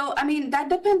 So I mean, that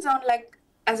depends on, like,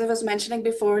 as I was mentioning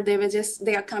before, they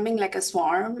are coming like a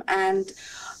swarm, and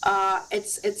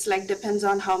it's like depends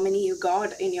on how many you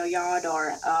got in your yard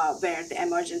or where the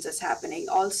emergence is happening.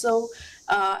 Also,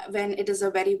 when it is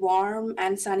a very warm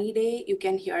and sunny day, you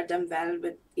can hear them well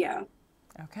with, yeah.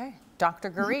 Okay. Dr.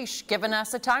 Garish giving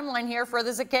us a timeline here for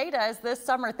the cicadas this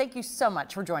summer. Thank you so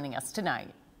much for joining us tonight.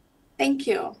 Thank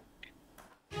you.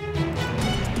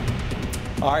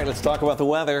 All right, let's talk about the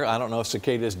weather. I don't know if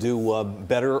cicadas do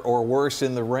better or worse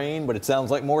in the rain, but it sounds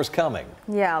like more is coming.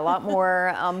 Yeah, a lot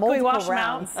more multiple wash them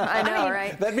rounds. out? I know,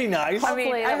 right? That'd be nice. I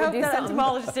mean, I hope that something.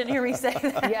 entomologist didn't hear me say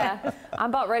that. Yeah, I'm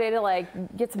about ready to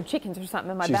like get some chickens or something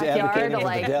in my She's backyard to, for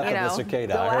like, the death you know, of the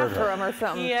cicada. go I heard after her. them or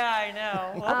something. Yeah, I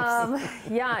know.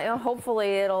 Yeah, you know,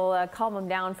 hopefully it'll calm them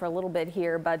down for a little bit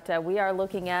here, but we are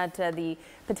looking at the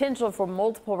potential for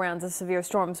multiple rounds of severe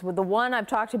storms. With the one I've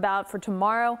talked about for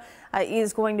tomorrow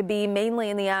is going to be mainly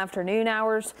in the afternoon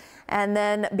hours, and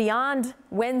then beyond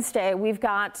Wednesday we've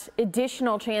got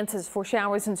additional chances for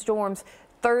showers and storms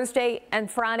Thursday and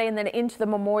Friday, and then into the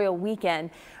Memorial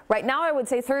weekend. Right now, I would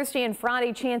say Thursday and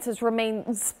Friday chances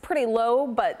remain pretty low,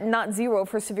 but not zero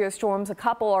for severe storms. A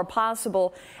couple are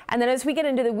possible. And then as we get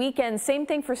into the weekend, same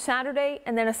thing for Saturday,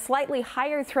 and then a slightly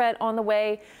higher threat on the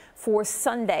way for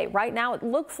Sunday. Right now, it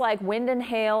looks like wind and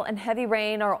hail and heavy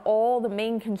rain are all the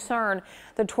main concern.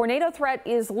 The tornado threat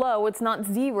is low. It's not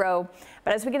zero.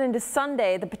 But as we get into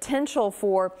Sunday, the potential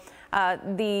for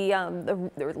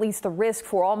or at least the risk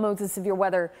for all modes of severe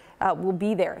weather will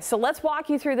be there. So let's walk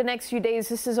you through the next few days.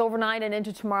 This is overnight and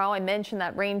into tomorrow. I mentioned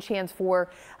that rain chance for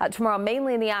tomorrow,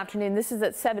 mainly in the afternoon. This is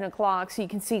at 7 o'clock, so you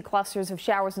can see clusters of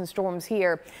showers and storms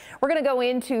here. We're going to go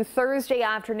into Thursday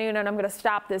afternoon, and I'm going to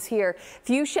stop this here.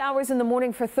 Few showers in the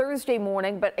morning for Thursday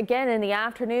morning, but again, in the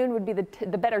afternoon would be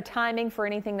the better timing for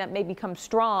anything that may become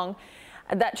strong.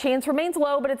 That chance remains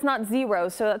low, but it's not zero.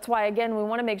 So that's why, again, we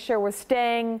want to make sure we're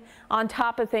staying on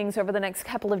top of things over the next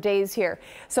couple of days here.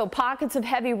 So pockets of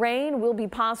heavy rain will be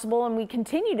possible, and we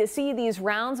continue to see these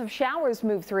rounds of showers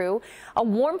move through. A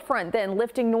warm front then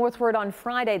lifting northward on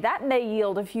Friday. That may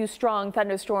yield a few strong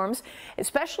thunderstorms,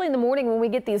 especially in the morning when we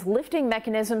get these lifting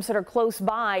mechanisms that are close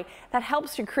by. That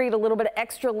helps to create a little bit of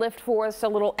extra lift for us, a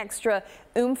little extra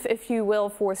oomph, if you will,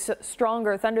 for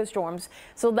stronger thunderstorms.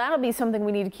 So that'll be something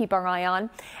we need to keep our eye on.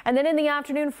 And then in the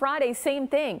afternoon Friday, same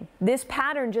thing. This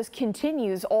pattern just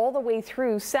continues all the way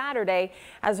through Saturday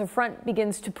as a front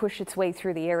begins to push its way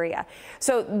through the area.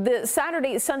 So the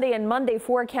Saturday, Sunday, and Monday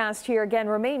forecast here again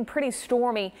remain pretty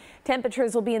stormy.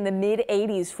 Temperatures will be in the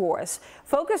mid-80s for us.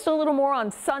 Focused a little more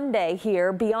on Sunday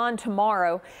here beyond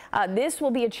tomorrow. This will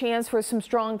be a chance for some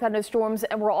strong thunderstorms,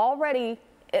 and we're already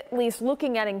at least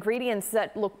looking at ingredients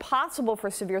that look possible for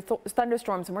severe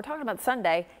thunderstorms. And we're talking about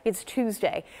Sunday. It's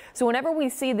Tuesday. So whenever we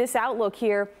see this outlook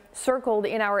here circled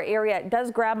in our area, it does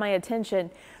grab my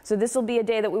attention. So this will be a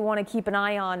day that we want to keep an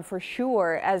eye on for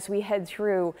sure as we head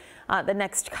through the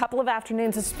next couple of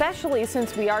afternoons, especially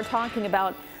since we are talking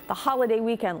about the holiday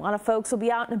weekend. A lot of folks will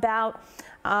be out and about.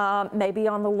 Maybe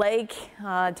on the lake,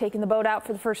 taking the boat out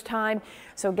for the first time.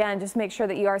 So again, just make sure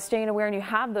that you are staying aware and you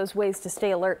have those ways to stay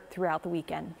alert throughout the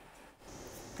weekend.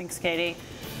 Thanks, Katie.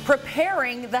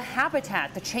 Preparing the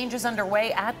habitat. The change is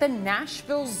underway at the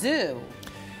Nashville Zoo.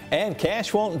 And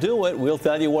cash won't do it. We'll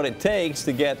tell you what it takes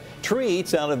to get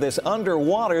treats out of this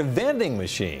underwater vending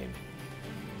machine.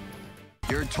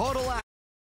 Your total.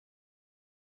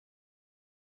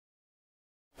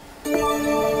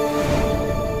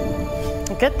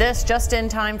 Get this, just in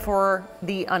time for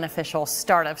the unofficial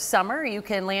start of summer, you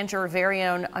can land your very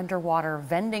own underwater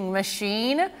vending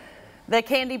machine. The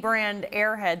candy brand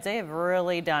Airheads, they have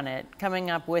really done it, coming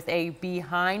up with a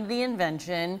behind the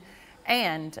invention,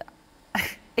 and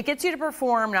it gets you to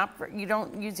perform. You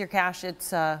don't use your cash,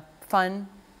 it's fun,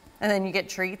 and then you get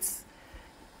treats.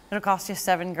 It'll cost you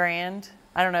 $7 grand.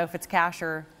 I don't know if it's cash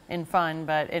or in fun,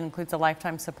 but it includes a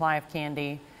lifetime supply of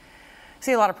candy. I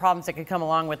see a lot of problems that could come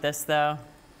along with this, though.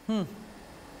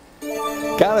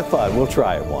 Kind of fun. We'll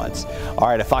try it once. All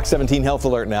right, a Fox 17 Health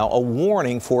Alert now. A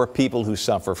warning for people who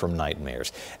suffer from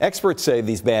nightmares. Experts say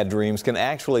these bad dreams can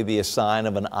actually be a sign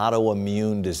of an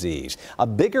autoimmune disease. A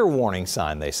bigger warning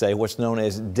sign, they say, what's known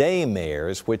as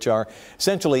daymares, which are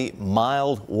essentially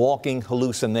mild walking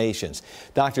hallucinations.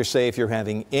 Doctors say if you're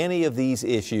having any of these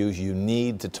issues, you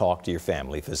need to talk to your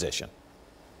family physician.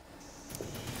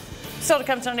 Still to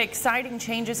come tonight, exciting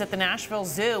changes at the Nashville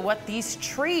Zoo, what these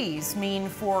trees mean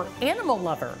for animal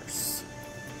lovers.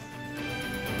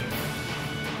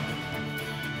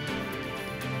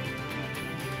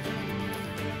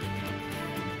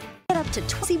 Get up to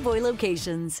 20 Boy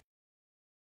locations.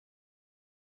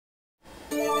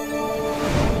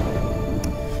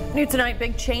 New tonight,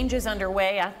 big changes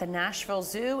underway at the Nashville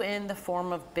Zoo in the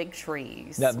form of big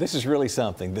trees. Now, this is really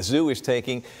something. The zoo is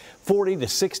taking 40 to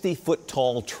 60 foot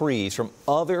tall trees from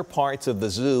other parts of the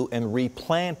zoo and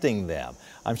replanting them.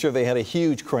 I'm sure they had a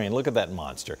huge crane. Look at that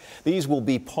monster. These will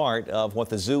be part of what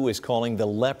the zoo is calling the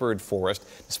leopard forest.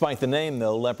 Despite the name,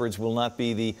 though, leopards will not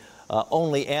be the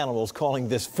only animals calling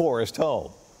this forest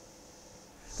home.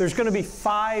 There's going to be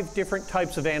 5 different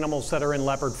types of animals that are in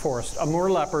leopard forest. Amur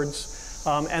leopards.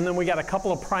 And then we got a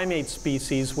couple of primate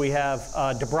species. We have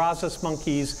Debrazis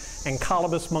monkeys and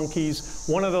Colobus monkeys.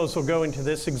 One of those will go into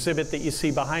this exhibit that you see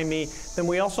behind me. Then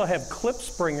we also have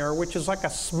Klipspringer, which is like a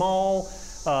small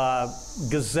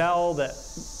gazelle that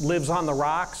lives on the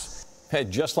rocks. Hey,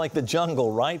 just like the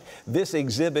jungle, right? This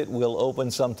exhibit will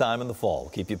open sometime in the fall.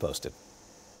 Keep you posted.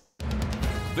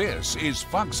 This is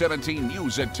Fox 17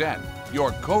 News at 10,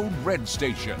 your Code Red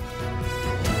station.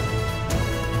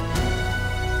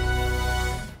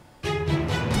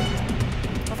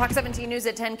 Fox 17 News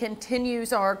at 10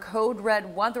 continues our Code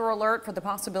Red weather alert for the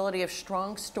possibility of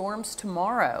strong storms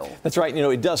tomorrow. That's right. You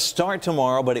know, it does start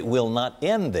tomorrow, but it will not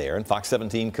end there. And Fox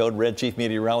 17 Code Red Chief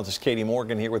Meteorologist Katie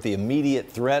Morgan here with the immediate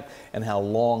threat and how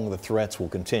long the threats will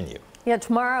continue. Yeah,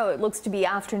 tomorrow it looks to be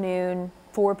afternoon,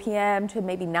 4 p.m. to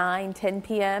maybe 9, 10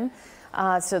 p.m.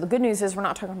 So the good news is we're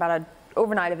not talking about an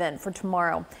overnight event for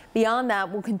tomorrow. Beyond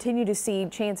that, we'll continue to see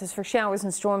chances for showers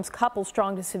and storms, couple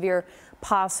strong to severe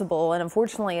possible, and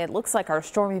unfortunately it looks like our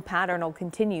stormy pattern will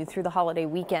continue through the holiday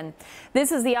weekend.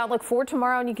 This is the outlook for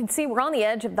tomorrow, and you can see we're on the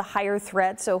edge of the higher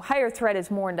threat. So higher threat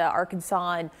is more into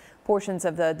Arkansas and portions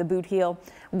of the Boot Heel.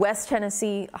 West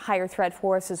Tennessee, a higher threat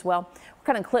for us as well. We're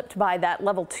kind of clipped by that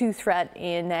level 2 threat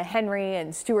in Henry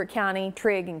and Stewart County,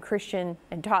 Trigg and Christian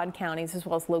and Todd counties, as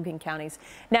well as Logan counties.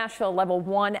 Nashville, level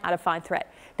 1 out of 5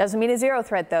 threat. Doesn't mean a 0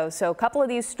 threat though. So a couple of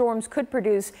these storms could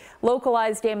produce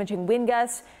localized damaging wind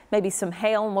gusts, maybe some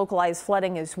hail and localized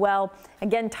flooding as well.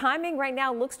 Again, timing right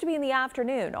now looks to be in the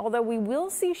afternoon, although we will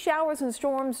see showers and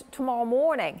storms tomorrow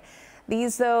morning.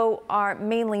 These, though, are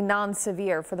mainly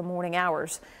non-severe for the morning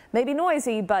hours. Maybe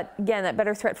noisy, but again, that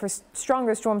better threat for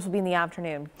stronger storms will be in the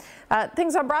afternoon.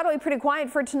 Things on Broadway pretty quiet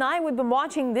for tonight. We've been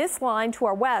watching this line to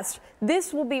our west.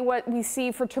 This will be what we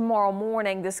see for tomorrow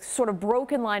morning, this sort of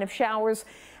broken line of showers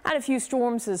and a few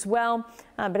storms as well.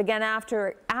 But again,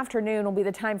 after afternoon will be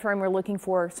the time frame we're looking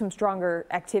for some stronger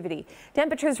activity.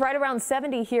 Temperatures right around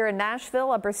 70 here in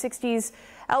Nashville, upper 60s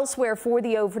elsewhere for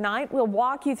the overnight. We'll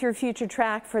walk you through future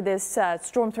track for this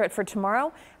storm threat for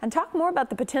tomorrow and talk more about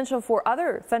the potential for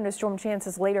other thunderstorm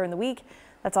chances later in the week.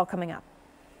 That's all coming up.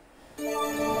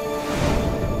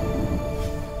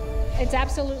 It's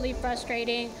absolutely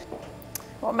frustrating.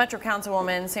 Well, Metro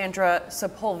Councilwoman Sandra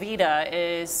Sepulveda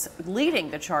is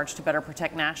leading the charge to better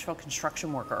protect Nashville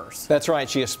construction workers. That's right.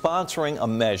 She is sponsoring a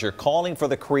measure calling for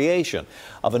the creation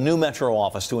of a new Metro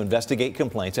office to investigate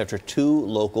complaints after 2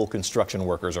 local construction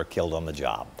workers are killed on the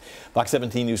job. Fox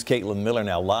 17 News' Caitlin Miller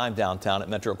now live downtown at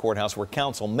Metro Courthouse, where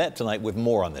Council met tonight with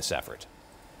more on this effort.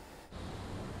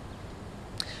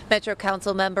 Metro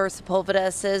Council member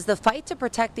Sepulveda says the fight to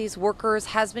protect these workers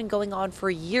has been going on for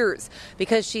years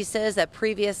because she says that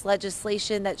previous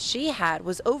legislation that she had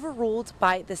was overruled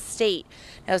by the state.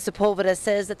 Now, Sepulveda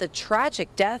says that the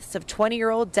tragic deaths of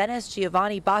 20-year-old Dennis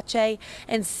Giovanni Bache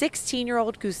and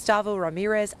 16-year-old Gustavo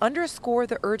Ramirez underscore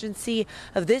the urgency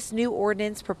of this new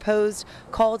ordinance proposed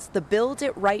called the Build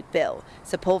It Right bill.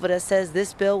 Sepulveda says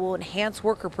this bill will enhance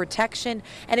worker protection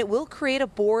and it will create a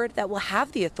board that will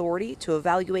have the authority to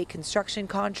evaluate construction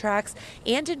contracts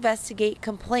and investigate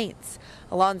complaints.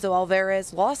 Alonzo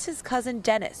Alvarez lost his cousin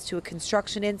Dennis to a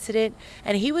construction incident,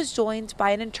 and he was joined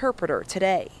by an interpreter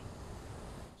today.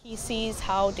 He sees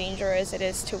how dangerous it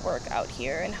is to work out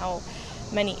here and how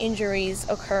many injuries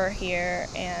occur here,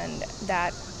 and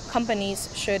that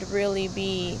companies should really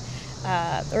be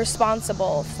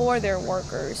responsible for their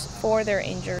workers, for their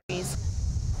injuries.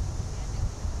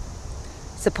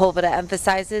 Sepulveda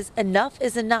emphasizes enough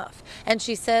is enough, and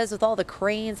she says with all the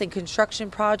cranes and construction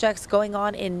projects going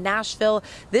on in Nashville,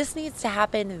 this needs to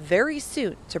happen very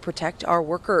soon to protect our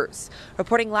workers.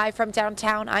 Reporting live from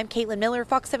downtown, I'm Caitlin Miller,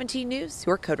 Fox 17 News,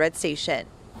 your Code Red station.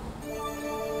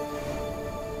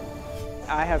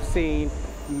 I have seen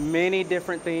many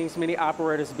different things, many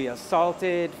operators be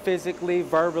assaulted physically,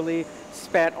 verbally,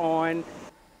 spat on.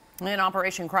 In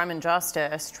Operation Crime and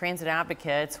Justice, transit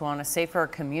advocates want a safer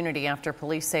community after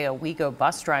police say a WeGo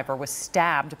bus driver was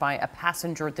stabbed by a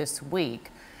passenger this week.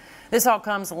 This all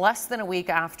comes less than a week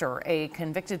after a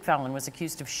convicted felon was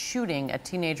accused of shooting a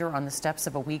teenager on the steps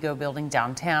of a WeGo building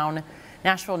downtown.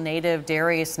 Nashville native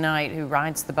Darius Knight, who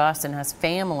rides the bus and has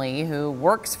family who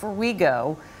works for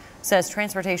WeGo, says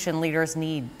transportation leaders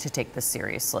need to take this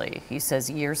seriously. He says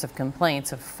years of complaints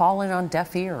have fallen on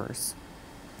deaf ears.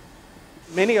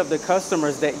 Many of the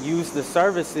customers that use the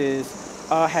services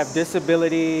have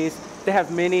disabilities, they have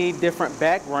many different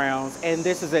backgrounds, and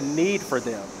this is a need for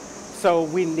them. So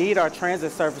we need our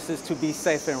transit services to be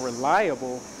safe and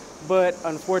reliable, but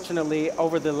unfortunately,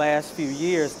 over the last few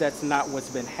years, that's not what's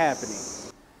been happening.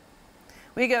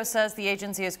 WeGo says the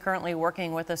agency is currently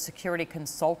working with a security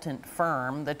consultant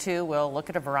firm. The two will look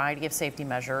at a variety of safety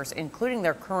measures, including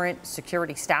their current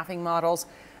security staffing models,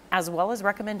 as well as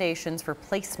recommendations for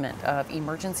placement of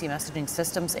emergency messaging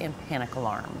systems and panic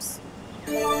alarms.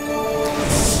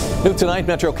 New tonight,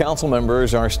 Metro Council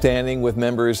members are standing with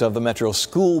members of the Metro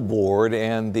School Board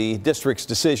and the district's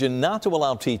decision not to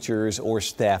allow teachers or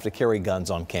staff to carry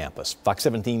guns on campus. Fox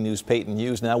 17 News' Peyton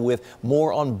Hughes now with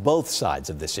more on both sides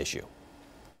of this issue.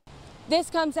 This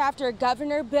comes after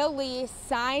Governor Bill Lee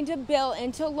signed a bill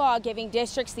into law giving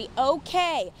districts the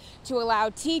okay to allow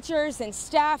teachers and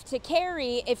staff to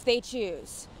carry if they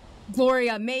choose.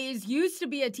 Gloria Mays used to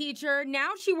be a teacher.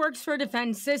 Now she works for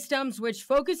Defense Systems, which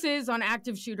focuses on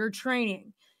active shooter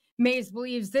training. Mays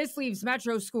believes this leaves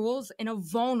Metro schools in a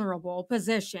vulnerable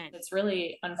position. It's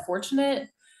really unfortunate.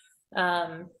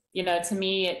 To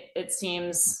me, it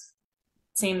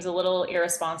seems a little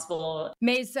irresponsible.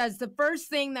 Mays says the first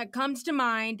thing that comes to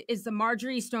mind is the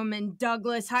Marjorie Stoneman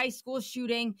Douglas High School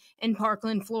shooting in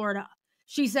Parkland, Florida.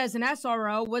 She says an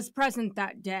SRO was present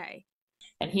that day.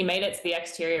 And he made it to the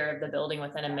exterior of the building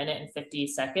within 1 minute and 50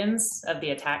 seconds of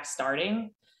the attack starting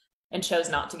and chose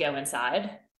not to go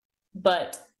inside.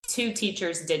 But 2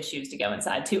 teachers did choose to go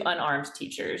inside, 2 unarmed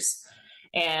teachers.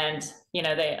 And,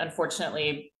 they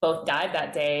unfortunately both died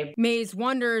that day. Mays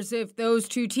wonders if those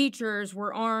 2 teachers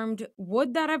were armed,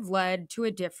 would that have led to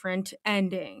a different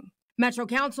ending? Metro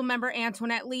Council member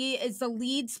Antoinette Lee is the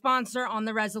lead sponsor on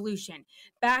the resolution,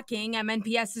 backing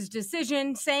MNPS's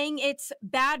decision, saying it's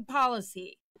bad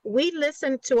policy. We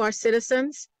listened to our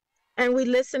citizens, and we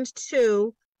listened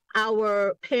to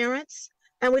our parents,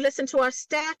 and we listened to our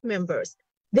staff members.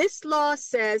 This law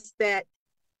says that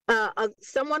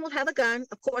someone will have a gun.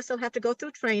 Of course, they'll have to go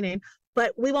through training,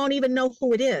 but we won't even know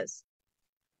who it is.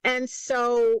 And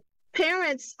so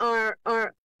parents are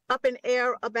up in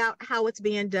air about how it's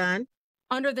being done.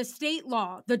 Under the state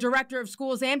law, the director of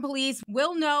schools and police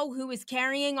will know who is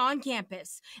carrying on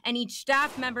campus, and each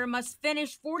staff member must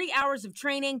finish 40 hours of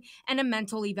training and a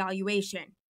mental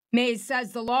evaluation. Mays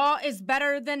says the law is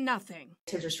better than nothing.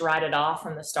 To just write it off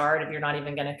from the start, if you're not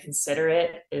even going to consider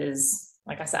it, is,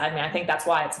 like I said, I think that's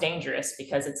why it's dangerous,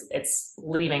 because it's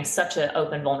leaving such an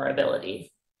open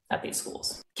vulnerability at these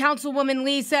schools. Councilwoman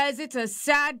Lee says it's a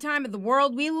sad time of the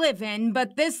world we live in,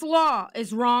 but this law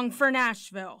is wrong for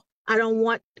Nashville. I don't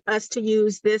want us to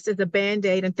use this as a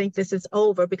Band-Aid and think this is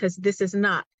over, because this is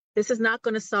not. This is not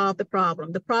going to solve the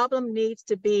problem. The problem needs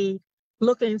to be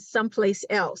looking someplace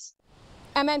else.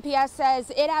 MNPS says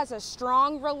it has a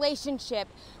strong relationship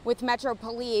with Metro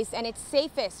Police, and it's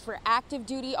safest for active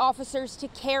duty officers to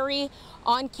carry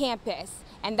on campus.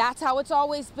 And that's how it's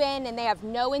always been, and they have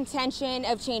no intention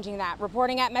of changing that.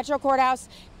 Reporting at Metro Courthouse,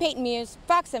 Peyton Muse,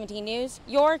 Fox 17 News,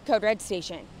 your Code Red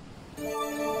station.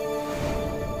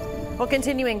 Well,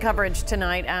 continuing coverage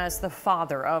tonight as the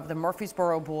father of the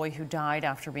Murfreesboro boy who died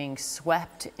after being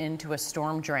swept into a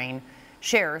storm drain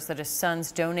shares that his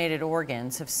son's donated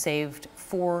organs have saved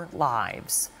 4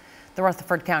 lives. The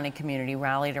Rutherford County community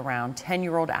rallied around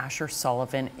 10-year-old Asher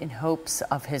Sullivan in hopes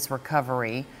of his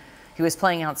recovery. He was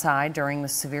playing outside during the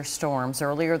severe storms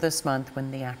earlier this month when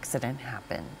the accident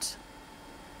happened.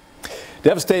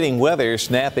 Devastating weather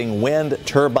snapping wind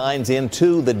turbines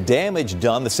into the damage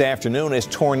done this afternoon as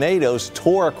tornadoes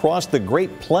tore across the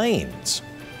Great Plains.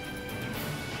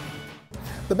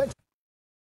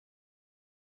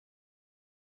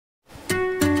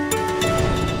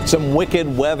 Some wicked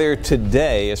weather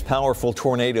today as powerful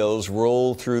tornadoes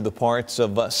roll through the parts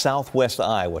of southwest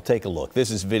Iowa. Take a look. This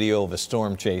is video of a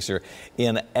storm chaser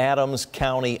in Adams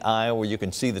County, Iowa. You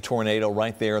can see the tornado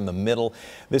right there in the middle.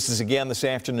 This is again this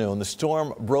afternoon. The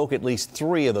storm broke at least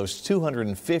 3 of those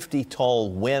 250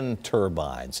 tall wind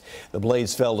turbines. The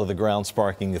blades fell to the ground,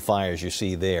 sparking the fires you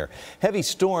see there. Heavy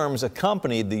storms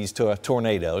accompanied these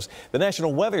tornadoes. The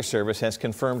National Weather Service has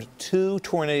confirmed 2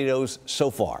 tornadoes so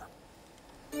far.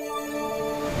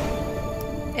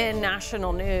 In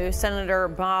national news, Senator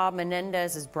Bob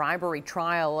Menendez's bribery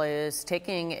trial is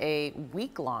taking a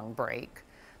week-long break.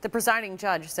 The presiding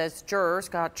judge says jurors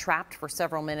got trapped for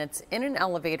several minutes in an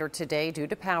elevator today due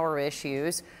to power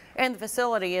issues, and the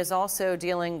facility is also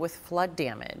dealing with flood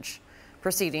damage.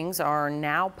 Proceedings are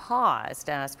now paused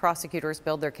as prosecutors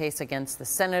build their case against the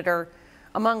senator.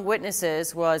 Among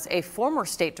witnesses was a former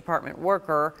State Department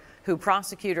worker who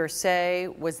prosecutors say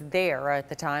was there at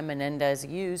the time Menendez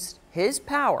used his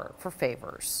power for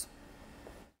favors.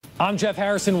 I'm Jeff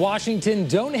Harris in Washington.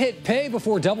 Don't hit pay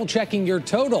before double checking your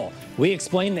total. We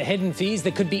explain the hidden fees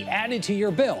that could be added to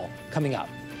your bill coming up.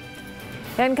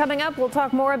 And coming up, we'll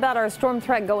talk more about our storm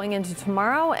threat going into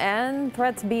tomorrow and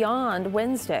threats beyond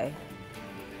Wednesday.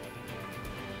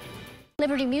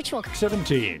 Liberty Mutual.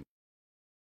 17.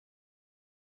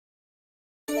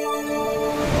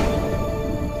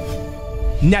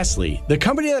 Nestle, the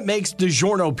company that makes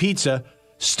DiGiorno pizza,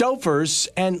 Stouffer's,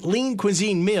 and lean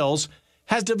cuisine meals,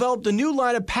 has developed a new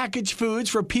line of packaged foods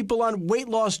for people on weight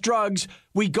loss drugs,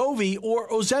 Wegovy or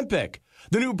Ozempic.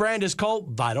 The new brand is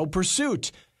called Vital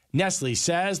Pursuit. Nestle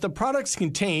says the products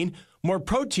contain more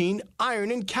protein,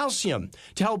 iron, and calcium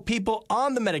to help people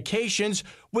on the medications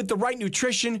with the right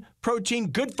nutrition, protein,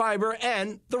 good fiber,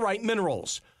 and the right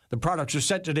minerals. The products are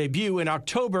set to debut in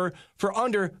October for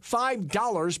under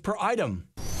 $5 per item.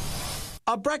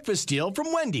 A breakfast deal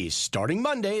from Wendy's. Starting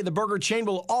Monday, the burger chain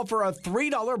will offer a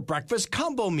 $3 breakfast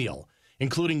combo meal,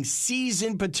 including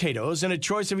seasoned potatoes and a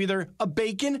choice of either a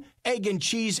bacon, egg, and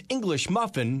cheese English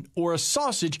muffin or a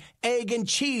sausage, egg, and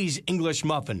cheese English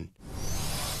muffin.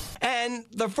 And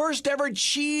the first ever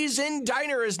Cheese-In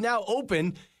Diner is now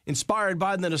open. Inspired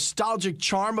by the nostalgic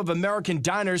charm of American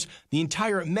diners, the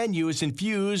entire menu is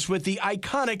infused with the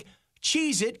iconic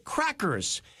Cheez-It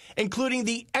crackers, including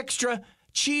the extra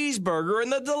cheeseburger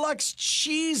and the deluxe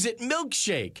Cheez-It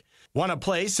milkshake. Want to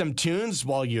play some tunes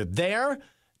while you're there?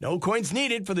 No coins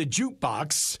needed for the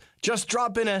jukebox. Just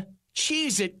drop in a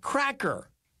Cheez-It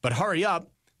cracker. But hurry up.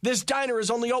 This diner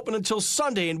is only open until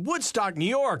Sunday in Woodstock, New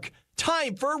York.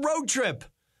 Time for a road trip.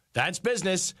 That's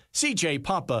business. CJ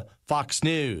Papa, Fox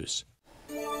News.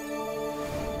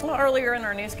 Well, earlier in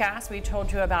our newscast, we told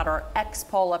you about our X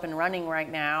poll up and running right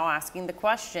now, asking the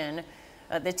question,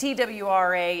 the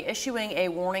TWRA issuing a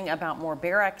warning about more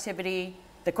bear activity.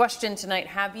 The question tonight,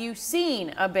 have you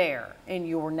seen a bear in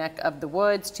your neck of the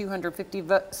woods?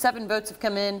 257 votes have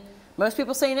come in. Most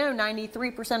people say no.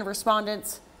 93% of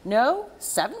respondents no.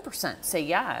 7% say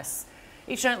yes.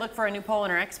 Each night, look for a new poll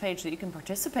on our X page that you can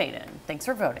participate in. Thanks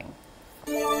for voting.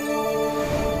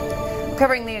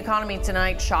 Covering the economy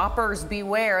tonight, shoppers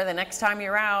beware. The next time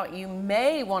you're out, you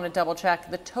may want to double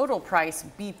check the total price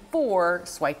before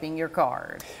swiping your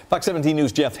card. Fox 17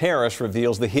 News' Jeff Harris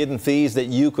reveals the hidden fees that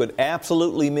you could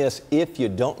absolutely miss if you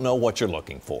don't know what you're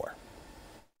looking for.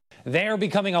 They're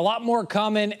becoming a lot more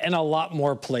common in a lot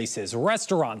more places.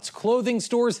 Restaurants, clothing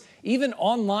stores, even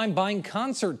online buying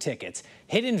concert tickets.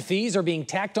 Hidden fees are being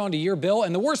tacked onto your bill,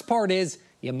 and the worst part is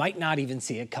you might not even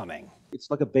see it coming. It's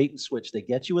like a bait and switch. They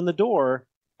get you in the door,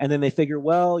 and then they figure,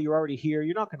 well, you're already here.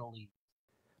 You're not going to leave.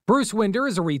 Bruce Winder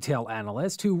is a retail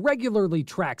analyst who regularly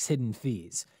tracks hidden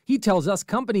fees. He tells us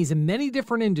companies in many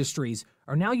different industries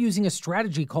are now using a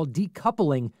strategy called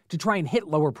decoupling to try and hit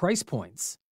lower price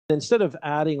points. Instead of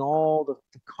adding all the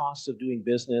costs of doing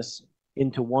business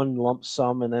into one lump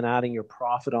sum and then adding your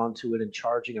profit onto it and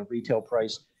charging a retail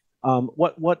price,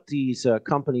 what these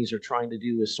companies are trying to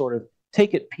do is sort of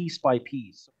take it piece by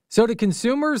piece. So to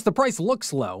consumers, the price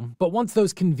looks low, but once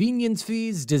those convenience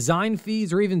fees, design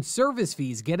fees, or even service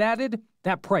fees get added,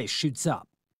 that price shoots up.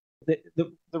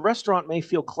 The restaurant may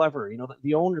feel clever,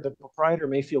 the owner, the proprietor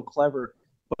may feel clever,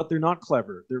 but they're not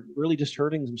clever. They're really just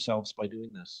hurting themselves by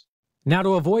doing this. Now,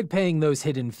 to avoid paying those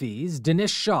hidden fees,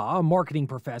 Dinesh Shah, a marketing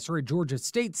professor at Georgia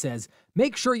State, says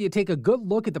make sure you take a good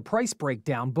look at the price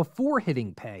breakdown before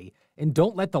hitting pay and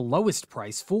don't let the lowest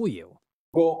price fool you.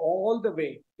 Go all the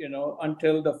way,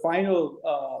 until the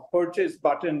final purchase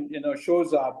button,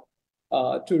 shows up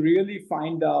to really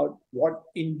find out what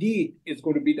indeed is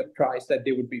going to be the price that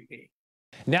they would be paying.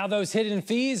 Now, those hidden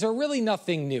fees are really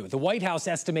nothing new. The White House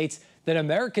estimates that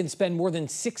Americans spend more than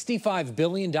 $65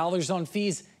 billion on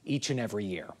fees each and every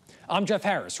year. I'm Jeff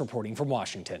Harris reporting from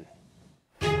Washington.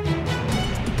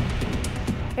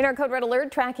 In our Code Red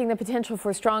Alert, tracking the potential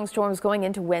for strong storms going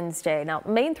into Wednesday. Now,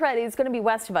 main threat is going to be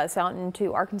west of us out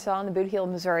into Arkansas and the Boot Heel,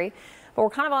 Missouri. But we're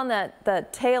kind of on the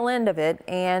tail end of it,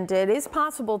 and it is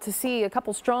possible to see a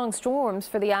couple strong storms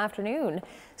for the afternoon,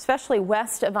 especially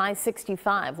west of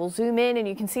I-65. We'll zoom in, and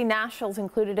you can see Nashville's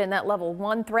included in that level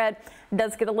 1 threat. It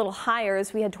does get a little higher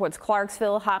as we head towards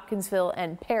Clarksville, Hopkinsville,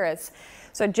 and Paris.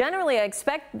 So generally, I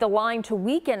expect the line to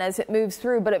weaken as it moves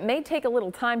through, but it may take a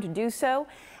little time to do so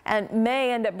and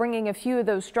may end up bringing a few of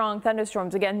those strong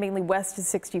thunderstorms, again, mainly west of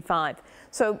 65.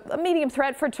 So a medium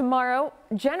threat for tomorrow,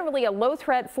 generally a low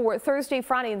threat for Thursday,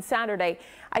 Friday, and Saturday.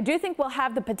 I do think we'll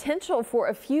have the potential for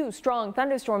a few strong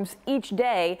thunderstorms each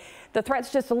day. The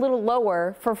threat's just a little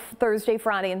lower for Thursday,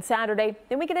 Friday, and Saturday.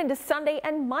 Then we get into Sunday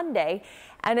and Monday,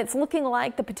 and it's looking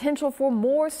like the potential for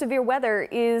more severe weather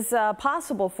is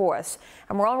possible for us.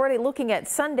 And we're already looking at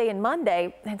Sunday and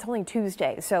Monday, and it's only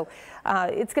Tuesday. So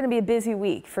it's going to be a busy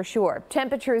week for sure.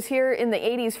 Temperatures here in the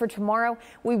 80s for tomorrow.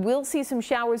 We will see some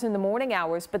showers in the morning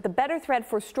hours, but the better threat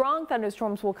for strong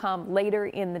thunderstorms will come later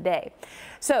in the day.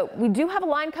 So we do have a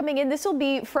line coming in. This will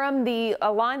be from the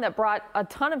line that brought a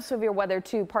ton of severe weather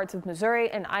to parts of Missouri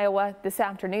and Iowa this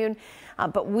afternoon.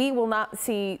 But we will not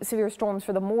see severe storms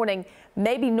for the morning.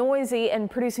 Maybe noisy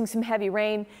and producing some heavy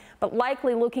rain, but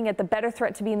likely looking at the better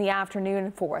threat to be in the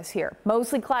afternoon for us here.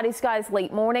 Mostly cloudy skies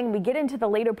late morning. We get into the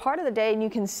later part of the day and you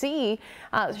can see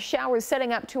showers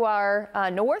setting up to our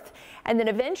north, and then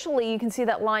eventually you can see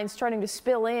that line starting to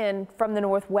spill in from the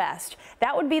northwest.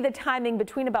 That would be the timing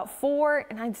between about 4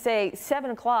 and I'd say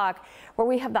 7 o'clock where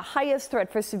we have the highest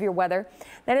threat for severe weather.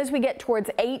 Then as we get towards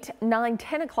 8, 9,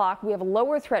 10 o'clock, we have a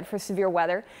lower threat for severe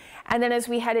weather. And then as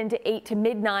we head into 8 to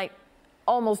midnight,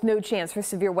 almost no chance for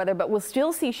severe weather, but we'll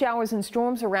still see showers and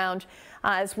storms around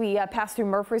as we pass through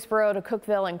Murfreesboro to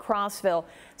Cookeville and Crossville.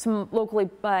 Some locally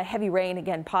heavy rain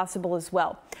again possible as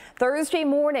well. Thursday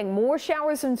morning, more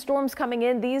showers and storms coming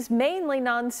in. These mainly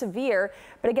non-severe,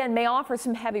 but again may offer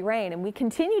some heavy rain. And we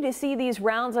continue to see these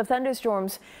rounds of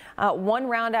thunderstorms, one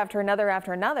round after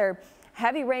another.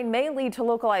 Heavy rain may lead to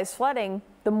localized flooding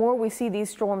the more we see these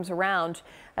storms around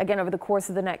again over the course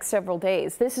of the next several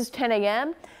days. This is 10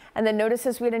 a.m. and then notice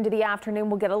as we get into the afternoon,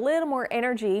 we'll get a little more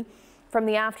energy from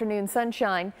the afternoon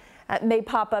sunshine. May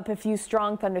pop up a few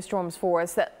strong thunderstorms for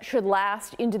us that should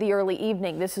last into the early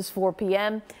evening. This is 4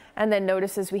 p.m. and then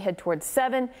notice as we head towards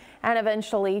 7 and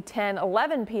eventually 10,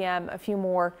 11 p.m. a few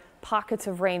more pockets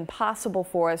of rain possible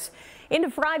for us. Into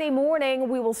Friday morning,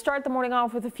 we will start the morning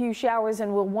off with a few showers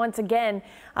and we'll once again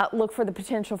look for the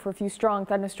potential for a few strong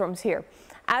thunderstorms here.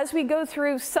 As we go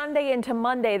through Sunday into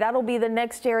Monday, that'll be the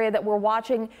next area that we're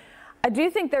watching. I do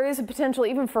think there is a potential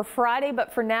even for Friday,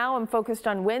 but for now I'm focused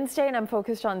on Wednesday and I'm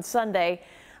focused on Sunday.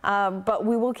 But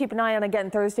we will keep an eye on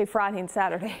again Thursday, Friday, and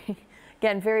Saturday.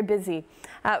 Again, very busy.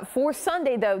 For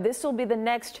Sunday, though, this will be the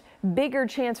next bigger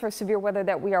chance for severe weather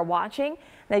that we are watching.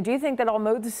 And I do think that all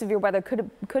modes of severe weather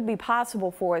could be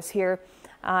possible for us here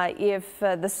if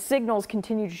the signals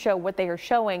continue to show what they are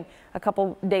showing a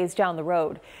couple days down the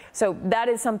road. So that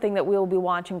is something that we'll be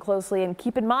watching closely. And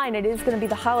keep in mind, it is going to be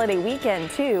the holiday weekend,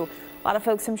 too. A lot of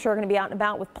folks, I'm sure, are going to be out and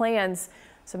about with plans.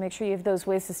 So make sure you have those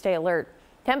ways to stay alert.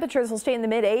 Temperatures will stay in the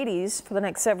mid-80s for the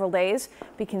next several days.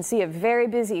 We can see a very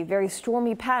busy, very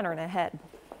stormy pattern ahead.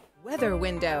 Weather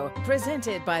Window,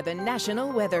 presented by the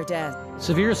National Weather Desk.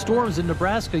 Severe storms in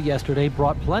Nebraska yesterday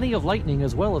brought plenty of lightning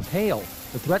as well as hail.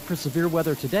 The threat for severe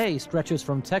weather today stretches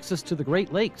from Texas to the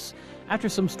Great Lakes. After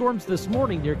some storms this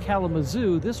morning near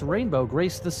Kalamazoo, this rainbow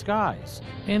graced the skies.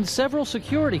 And several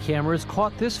security cameras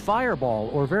caught this fireball,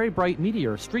 or very bright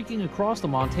meteor, streaking across the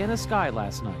Montana sky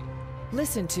last night.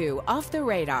 Listen to Off the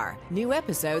Radar, new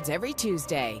episodes every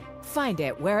Tuesday. Find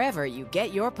it wherever you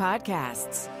get your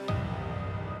podcasts.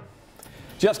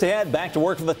 Just ahead, back to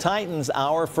work for the Titans.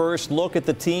 Our first look at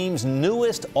the team's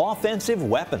newest offensive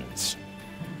weapons.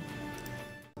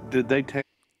 Did they take?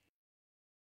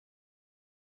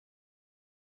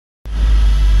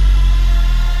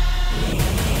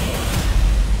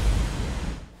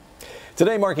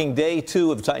 Today marking day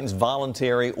 2 of the Titans'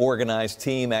 voluntary organized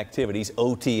team activities,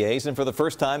 OTAs. And for the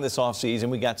first time this offseason,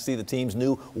 we got to see the team's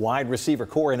new wide receiver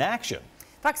core in action.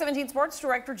 Fox 17 Sports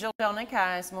Director Jill Delnick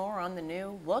has more on the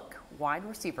new look wide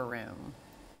receiver room.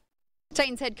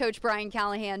 Titans head coach Brian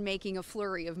Callahan making a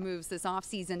flurry of moves this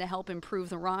offseason to help improve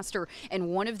the roster, and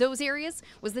one of those areas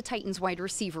was the Titans wide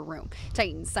receiver room.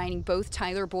 Titans signing both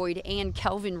Tyler Boyd and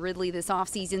Kelvin Ridley this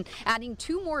offseason, adding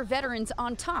 2 more veterans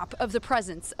on top of the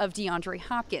presence of DeAndre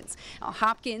Hopkins. Now,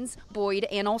 Hopkins, Boyd,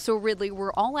 and also Ridley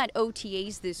were all at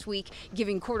OTAs this week,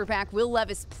 giving quarterback Will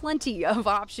Levis plenty of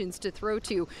options to throw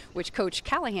to, which Coach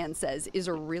Callahan says is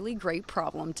a really great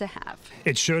problem to have.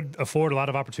 It should afford a lot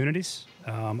of opportunities.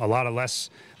 A lot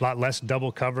less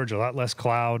double coverage, a lot less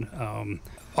cloud.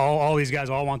 All these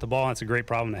guys all want the ball, and it's a great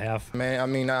problem to have. Man, I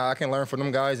mean, I can learn from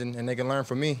them guys, and they can learn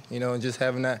from me, and just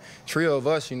having that trio of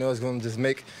us, is going to just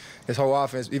make this whole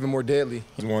offense even more deadly.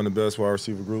 It's one of the best wide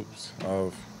receiver groups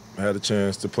I've had a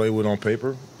chance to play with on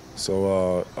paper.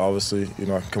 So, obviously,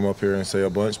 I can come up here and say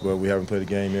a bunch, but we haven't played a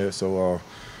game yet, so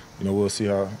we'll see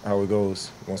how it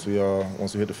goes once we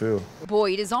hit the field.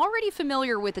 Boyd is already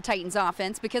familiar with the Titans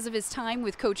offense because of his time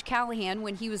with Coach Callahan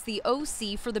when he was the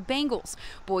OC for the Bengals.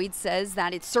 Boyd says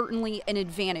that it's certainly an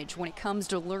advantage when it comes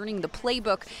to learning the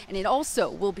playbook, and it also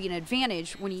will be an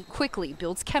advantage when he quickly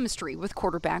builds chemistry with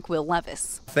quarterback Will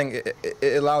Levis. I think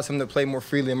it allows him to play more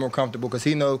freely and more comfortable because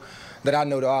he know that I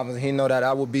know the offense. He know that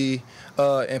I will be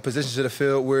in positions to the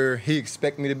field where he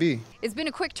expects me to be. It's been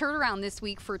a quick turnaround this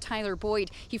week for Tyler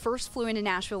Boyd. He first flew into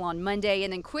Nashville on Monday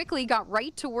and then quickly got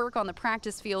right to work on the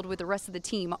practice field with the rest of the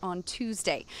team on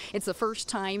Tuesday. It's the first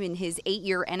time in his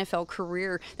 8-year NFL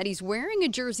career that he's wearing a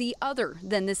jersey other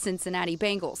than the Cincinnati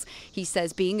Bengals. He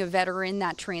says being a veteran,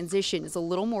 that transition is a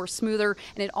little more smoother,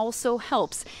 and it also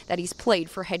helps that he's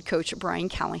played for head coach Brian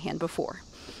Callahan before.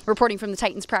 Reporting from the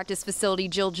Titans practice facility,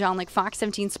 Jill Jolnick, Fox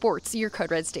 17 Sports, your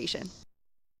Code Red station.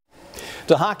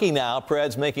 To hockey now,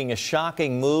 Preds making a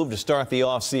shocking move to start the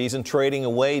offseason, trading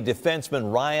away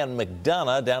defenseman Ryan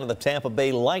McDonough down to the Tampa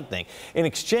Bay Lightning. In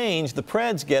exchange, the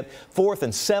Preds get 4th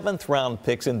and 7th round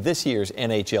picks in this year's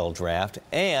NHL draft,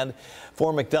 and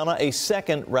for McDonough, a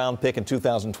 2nd round pick in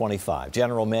 2025.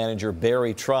 General Manager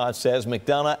Barry Trotz says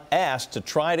McDonough asked to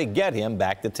try to get him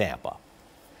back to Tampa.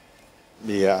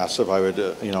 He asked if I would,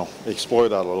 explore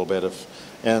that a little bit.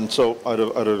 And so out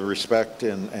of respect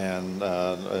and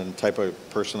type of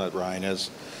person that Ryan is,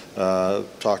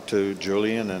 talked to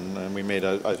Julian, and we made,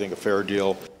 I think, a fair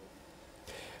deal.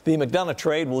 The McDonough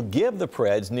trade will give the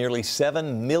Preds nearly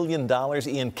 $7 million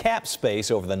in cap space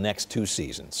over the next 2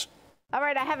 seasons. All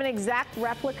right, I have an exact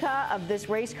replica of this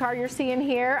race car you're seeing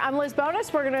here. I'm Liz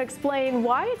Bonus. We're going to explain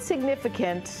why it's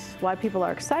significant, why people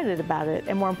are excited about it,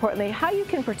 and more importantly, how you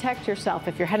can protect yourself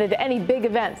if you're headed to any big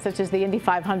events such as the Indy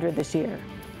 500 this year.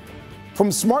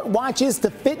 From smartwatches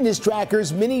to fitness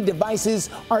trackers, many devices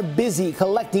are busy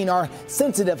collecting our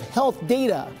sensitive health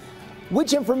data.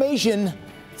 Which information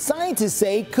scientists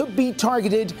say could be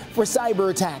targeted for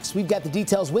cyber attacks? We've got the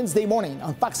details Wednesday morning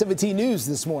on Fox 17 News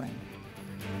this morning.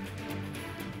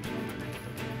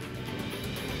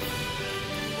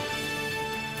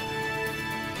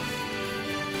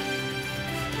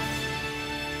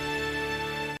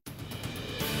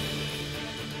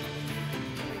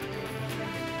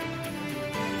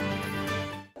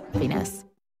 Venus.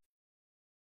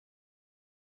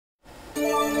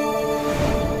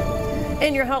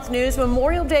 In your health news,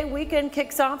 Memorial Day weekend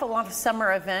kicks off a lot of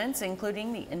summer events,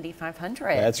 including the Indy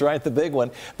 500. That's right, the big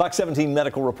one. Fox 17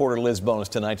 medical reporter Liz Bonus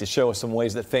tonight to show us some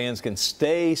ways that fans can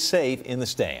stay safe in the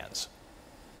stands.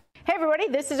 Hey everybody,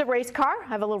 this is a race car. I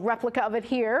have a little replica of it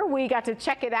here. We got to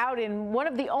check it out in one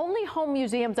of the only home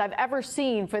museums I've ever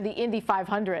seen for the Indy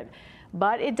 500.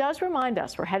 But it does remind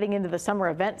us we're heading into the summer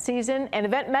event season, and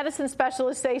event medicine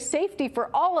specialists say safety for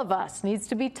all of us needs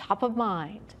to be top of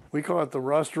mind. We call it the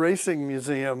Rust Racing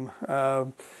Museum.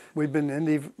 We've been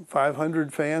Indy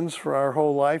 500 fans for our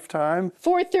whole lifetime.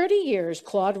 For 30 years,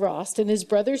 Claude Rost and his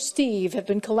brother Steve have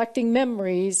been collecting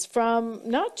memories from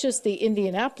not just the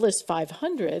Indianapolis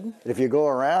 500. If you go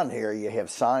around here, you have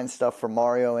signed stuff from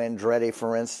Mario Andretti,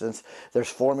 for instance. There's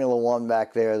Formula One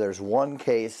back there. There's one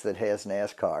case that has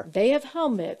NASCAR. They have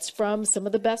helmets from some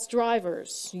of the best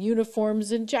drivers,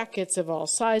 uniforms and jackets of all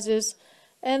sizes.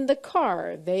 And the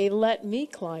car they let me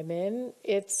climb in,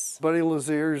 it's Buddy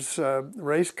Lazier's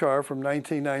race car from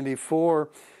 1994.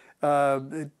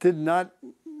 It did not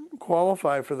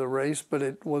qualify for the race, but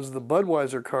it was the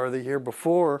Budweiser car the year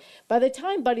before. By the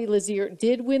time Buddy Lazier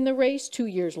did win the race 2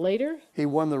 years later, he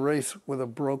won the race with a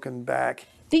broken back.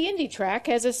 The Indy track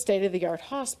has a state-of-the-art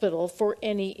hospital for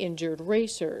any injured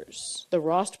racers. The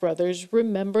Rost brothers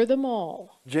remember them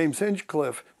all. James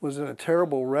Hinchcliffe was in a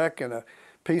terrible wreck, and a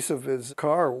piece of his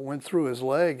car went through his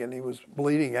leg and he was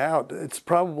bleeding out. It's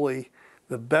probably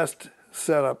the best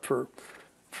setup for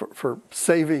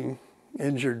saving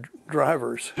injured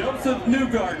drivers. Joseph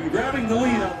Newgarden grabbing the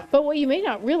lead. But what you may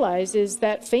not realize is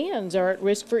that fans are at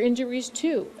risk for injuries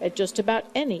too at just about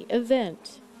any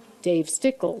event. Dave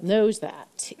Stickle knows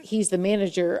that. He's the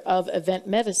manager of event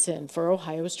medicine for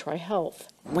Ohio's Tri-Health.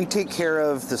 We take care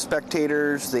of the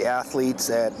spectators, the athletes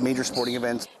at major sporting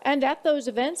events. And at those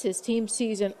events, his team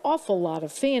sees an awful lot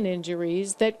of fan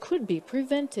injuries that could be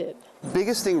prevented.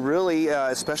 Biggest thing really,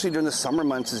 especially during the summer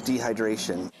months, is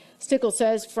dehydration. Stickle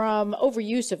says from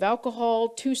overuse of alcohol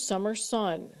to summer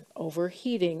sun,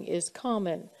 overheating is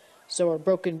common. So are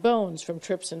broken bones from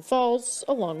trips and falls,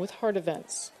 along with heart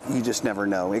events. You just never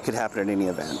know. It could happen at any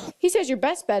event. He says your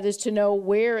best bet is to know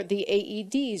where the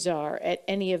AEDs are at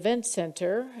any event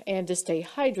center and to stay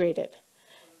hydrated.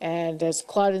 And as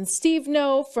Claude and Steve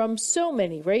know from so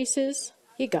many races,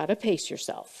 you gotta pace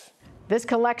yourself. This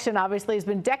collection obviously has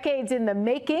been decades in the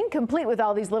making, complete with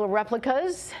all these little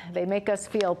replicas. They make us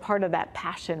feel part of that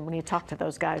passion when you talk to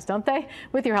those guys, don't they?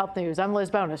 With your health news, I'm Liz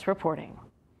Bonus reporting.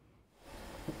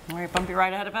 We're bumpy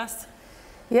right ahead of us.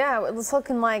 Yeah, it's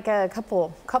looking like a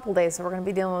couple days that we're going to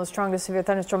be dealing with strong to severe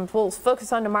thunderstorms. We'll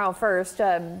focus on tomorrow first.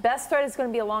 Best threat is going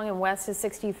to be along and west of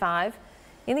 65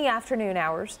 in the afternoon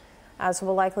hours. So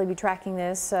we'll likely be tracking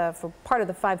this for part of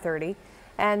the 5:30.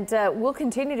 And we'll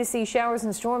continue to see showers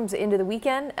and storms into the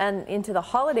weekend and into the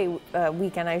holiday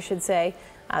weekend, I should say.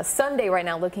 Sunday right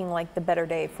now looking like the better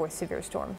day for severe storms.